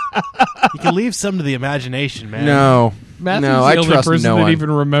 You can leave some to the imagination, man. No. Matthew's no, the I only trust person no that one.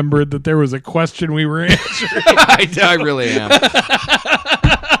 even remembered that there was a question we were answering. I really am.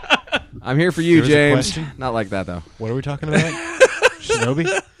 I'm here for you, There was a James. question? Not like that, though. What are we talking about? Shinobi?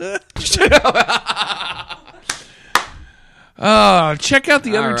 Check out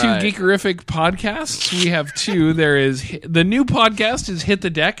the other All 2 right. Geekerific podcasts. We have 2. There is the new podcast is Hit the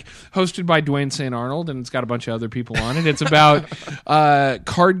Deck, hosted by Dwayne St. Arnold, and it's got a bunch of other people on it. It's about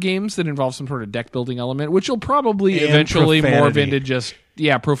card games that involve some sort of deck building element, which will probably And eventually morph profanity. into just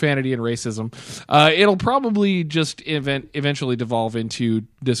profanity and racism. It'll probably just eventually devolve into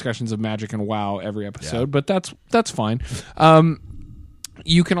discussions of Magic and WoW every episode, but that's fine.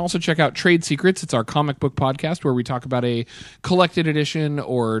 You can also check out Trade Secrets. It's our comic book podcast where we talk about a collected edition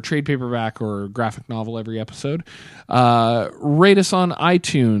or trade paperback or graphic novel every episode. Rate us on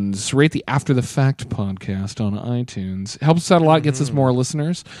iTunes. Rate the After the Fact podcast on iTunes. Helps us out a lot, gets us more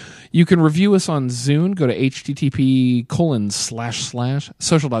listeners. You can review us on Zune. Go to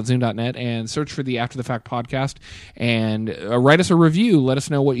http://social.zune.net and search for the After the Fact podcast and write us a review. Let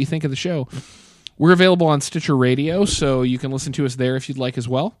us know what you think of the show. We're available on Stitcher Radio, so you can listen to us there if you'd like as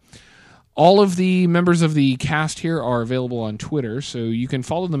well. All of the members of the cast here are available on Twitter, so you can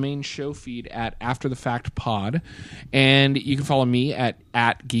follow the main show feed at After the Fact Pod, and you can follow me at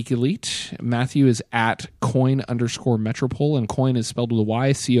Geek Elite. Matthew is at coin_metropole, and coin is spelled with a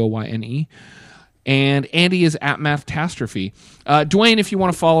Y, COYNE. And Andy is at Mathtastrophe. Dwayne, if you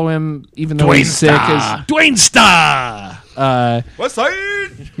want to follow him, even though he's sick, is Dwayne Star. What's that?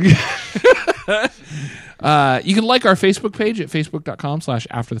 You can like our Facebook page at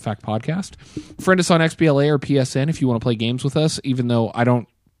facebook.com/afterthefactpodcast. Friend us on XBLA or PSN if you want to play games with us, even though I don't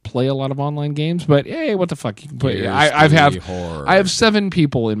play a lot of online games, but hey, what the fuck? You can play. I have 7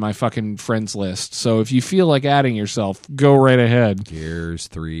 people in my fucking friends list, so if you feel like adding yourself, go right ahead. Gears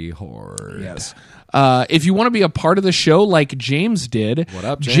 3 Horde. Yes. If you want to be a part of the show like James did, What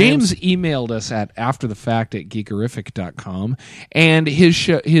up, James? emailed us at afterthefact@geekerific.com, and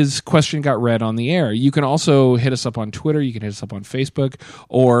his question got read on the air. You can also hit us up on Twitter, you can hit us up on Facebook,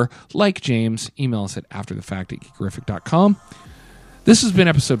 or like James, email us at afterthefact@geekerific.com. This has been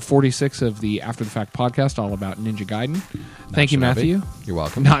episode 46 of the After the Fact podcast, all about Ninja Gaiden. Thank you, Shinobi. Matthew. You're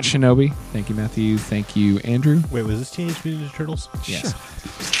welcome. Not Shinobi. Thank you, Matthew. Thank you, Andrew. Wait, was this Teenage Mutant Ninja Turtles? Yes.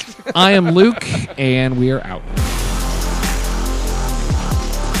 I am Luke, and we are out.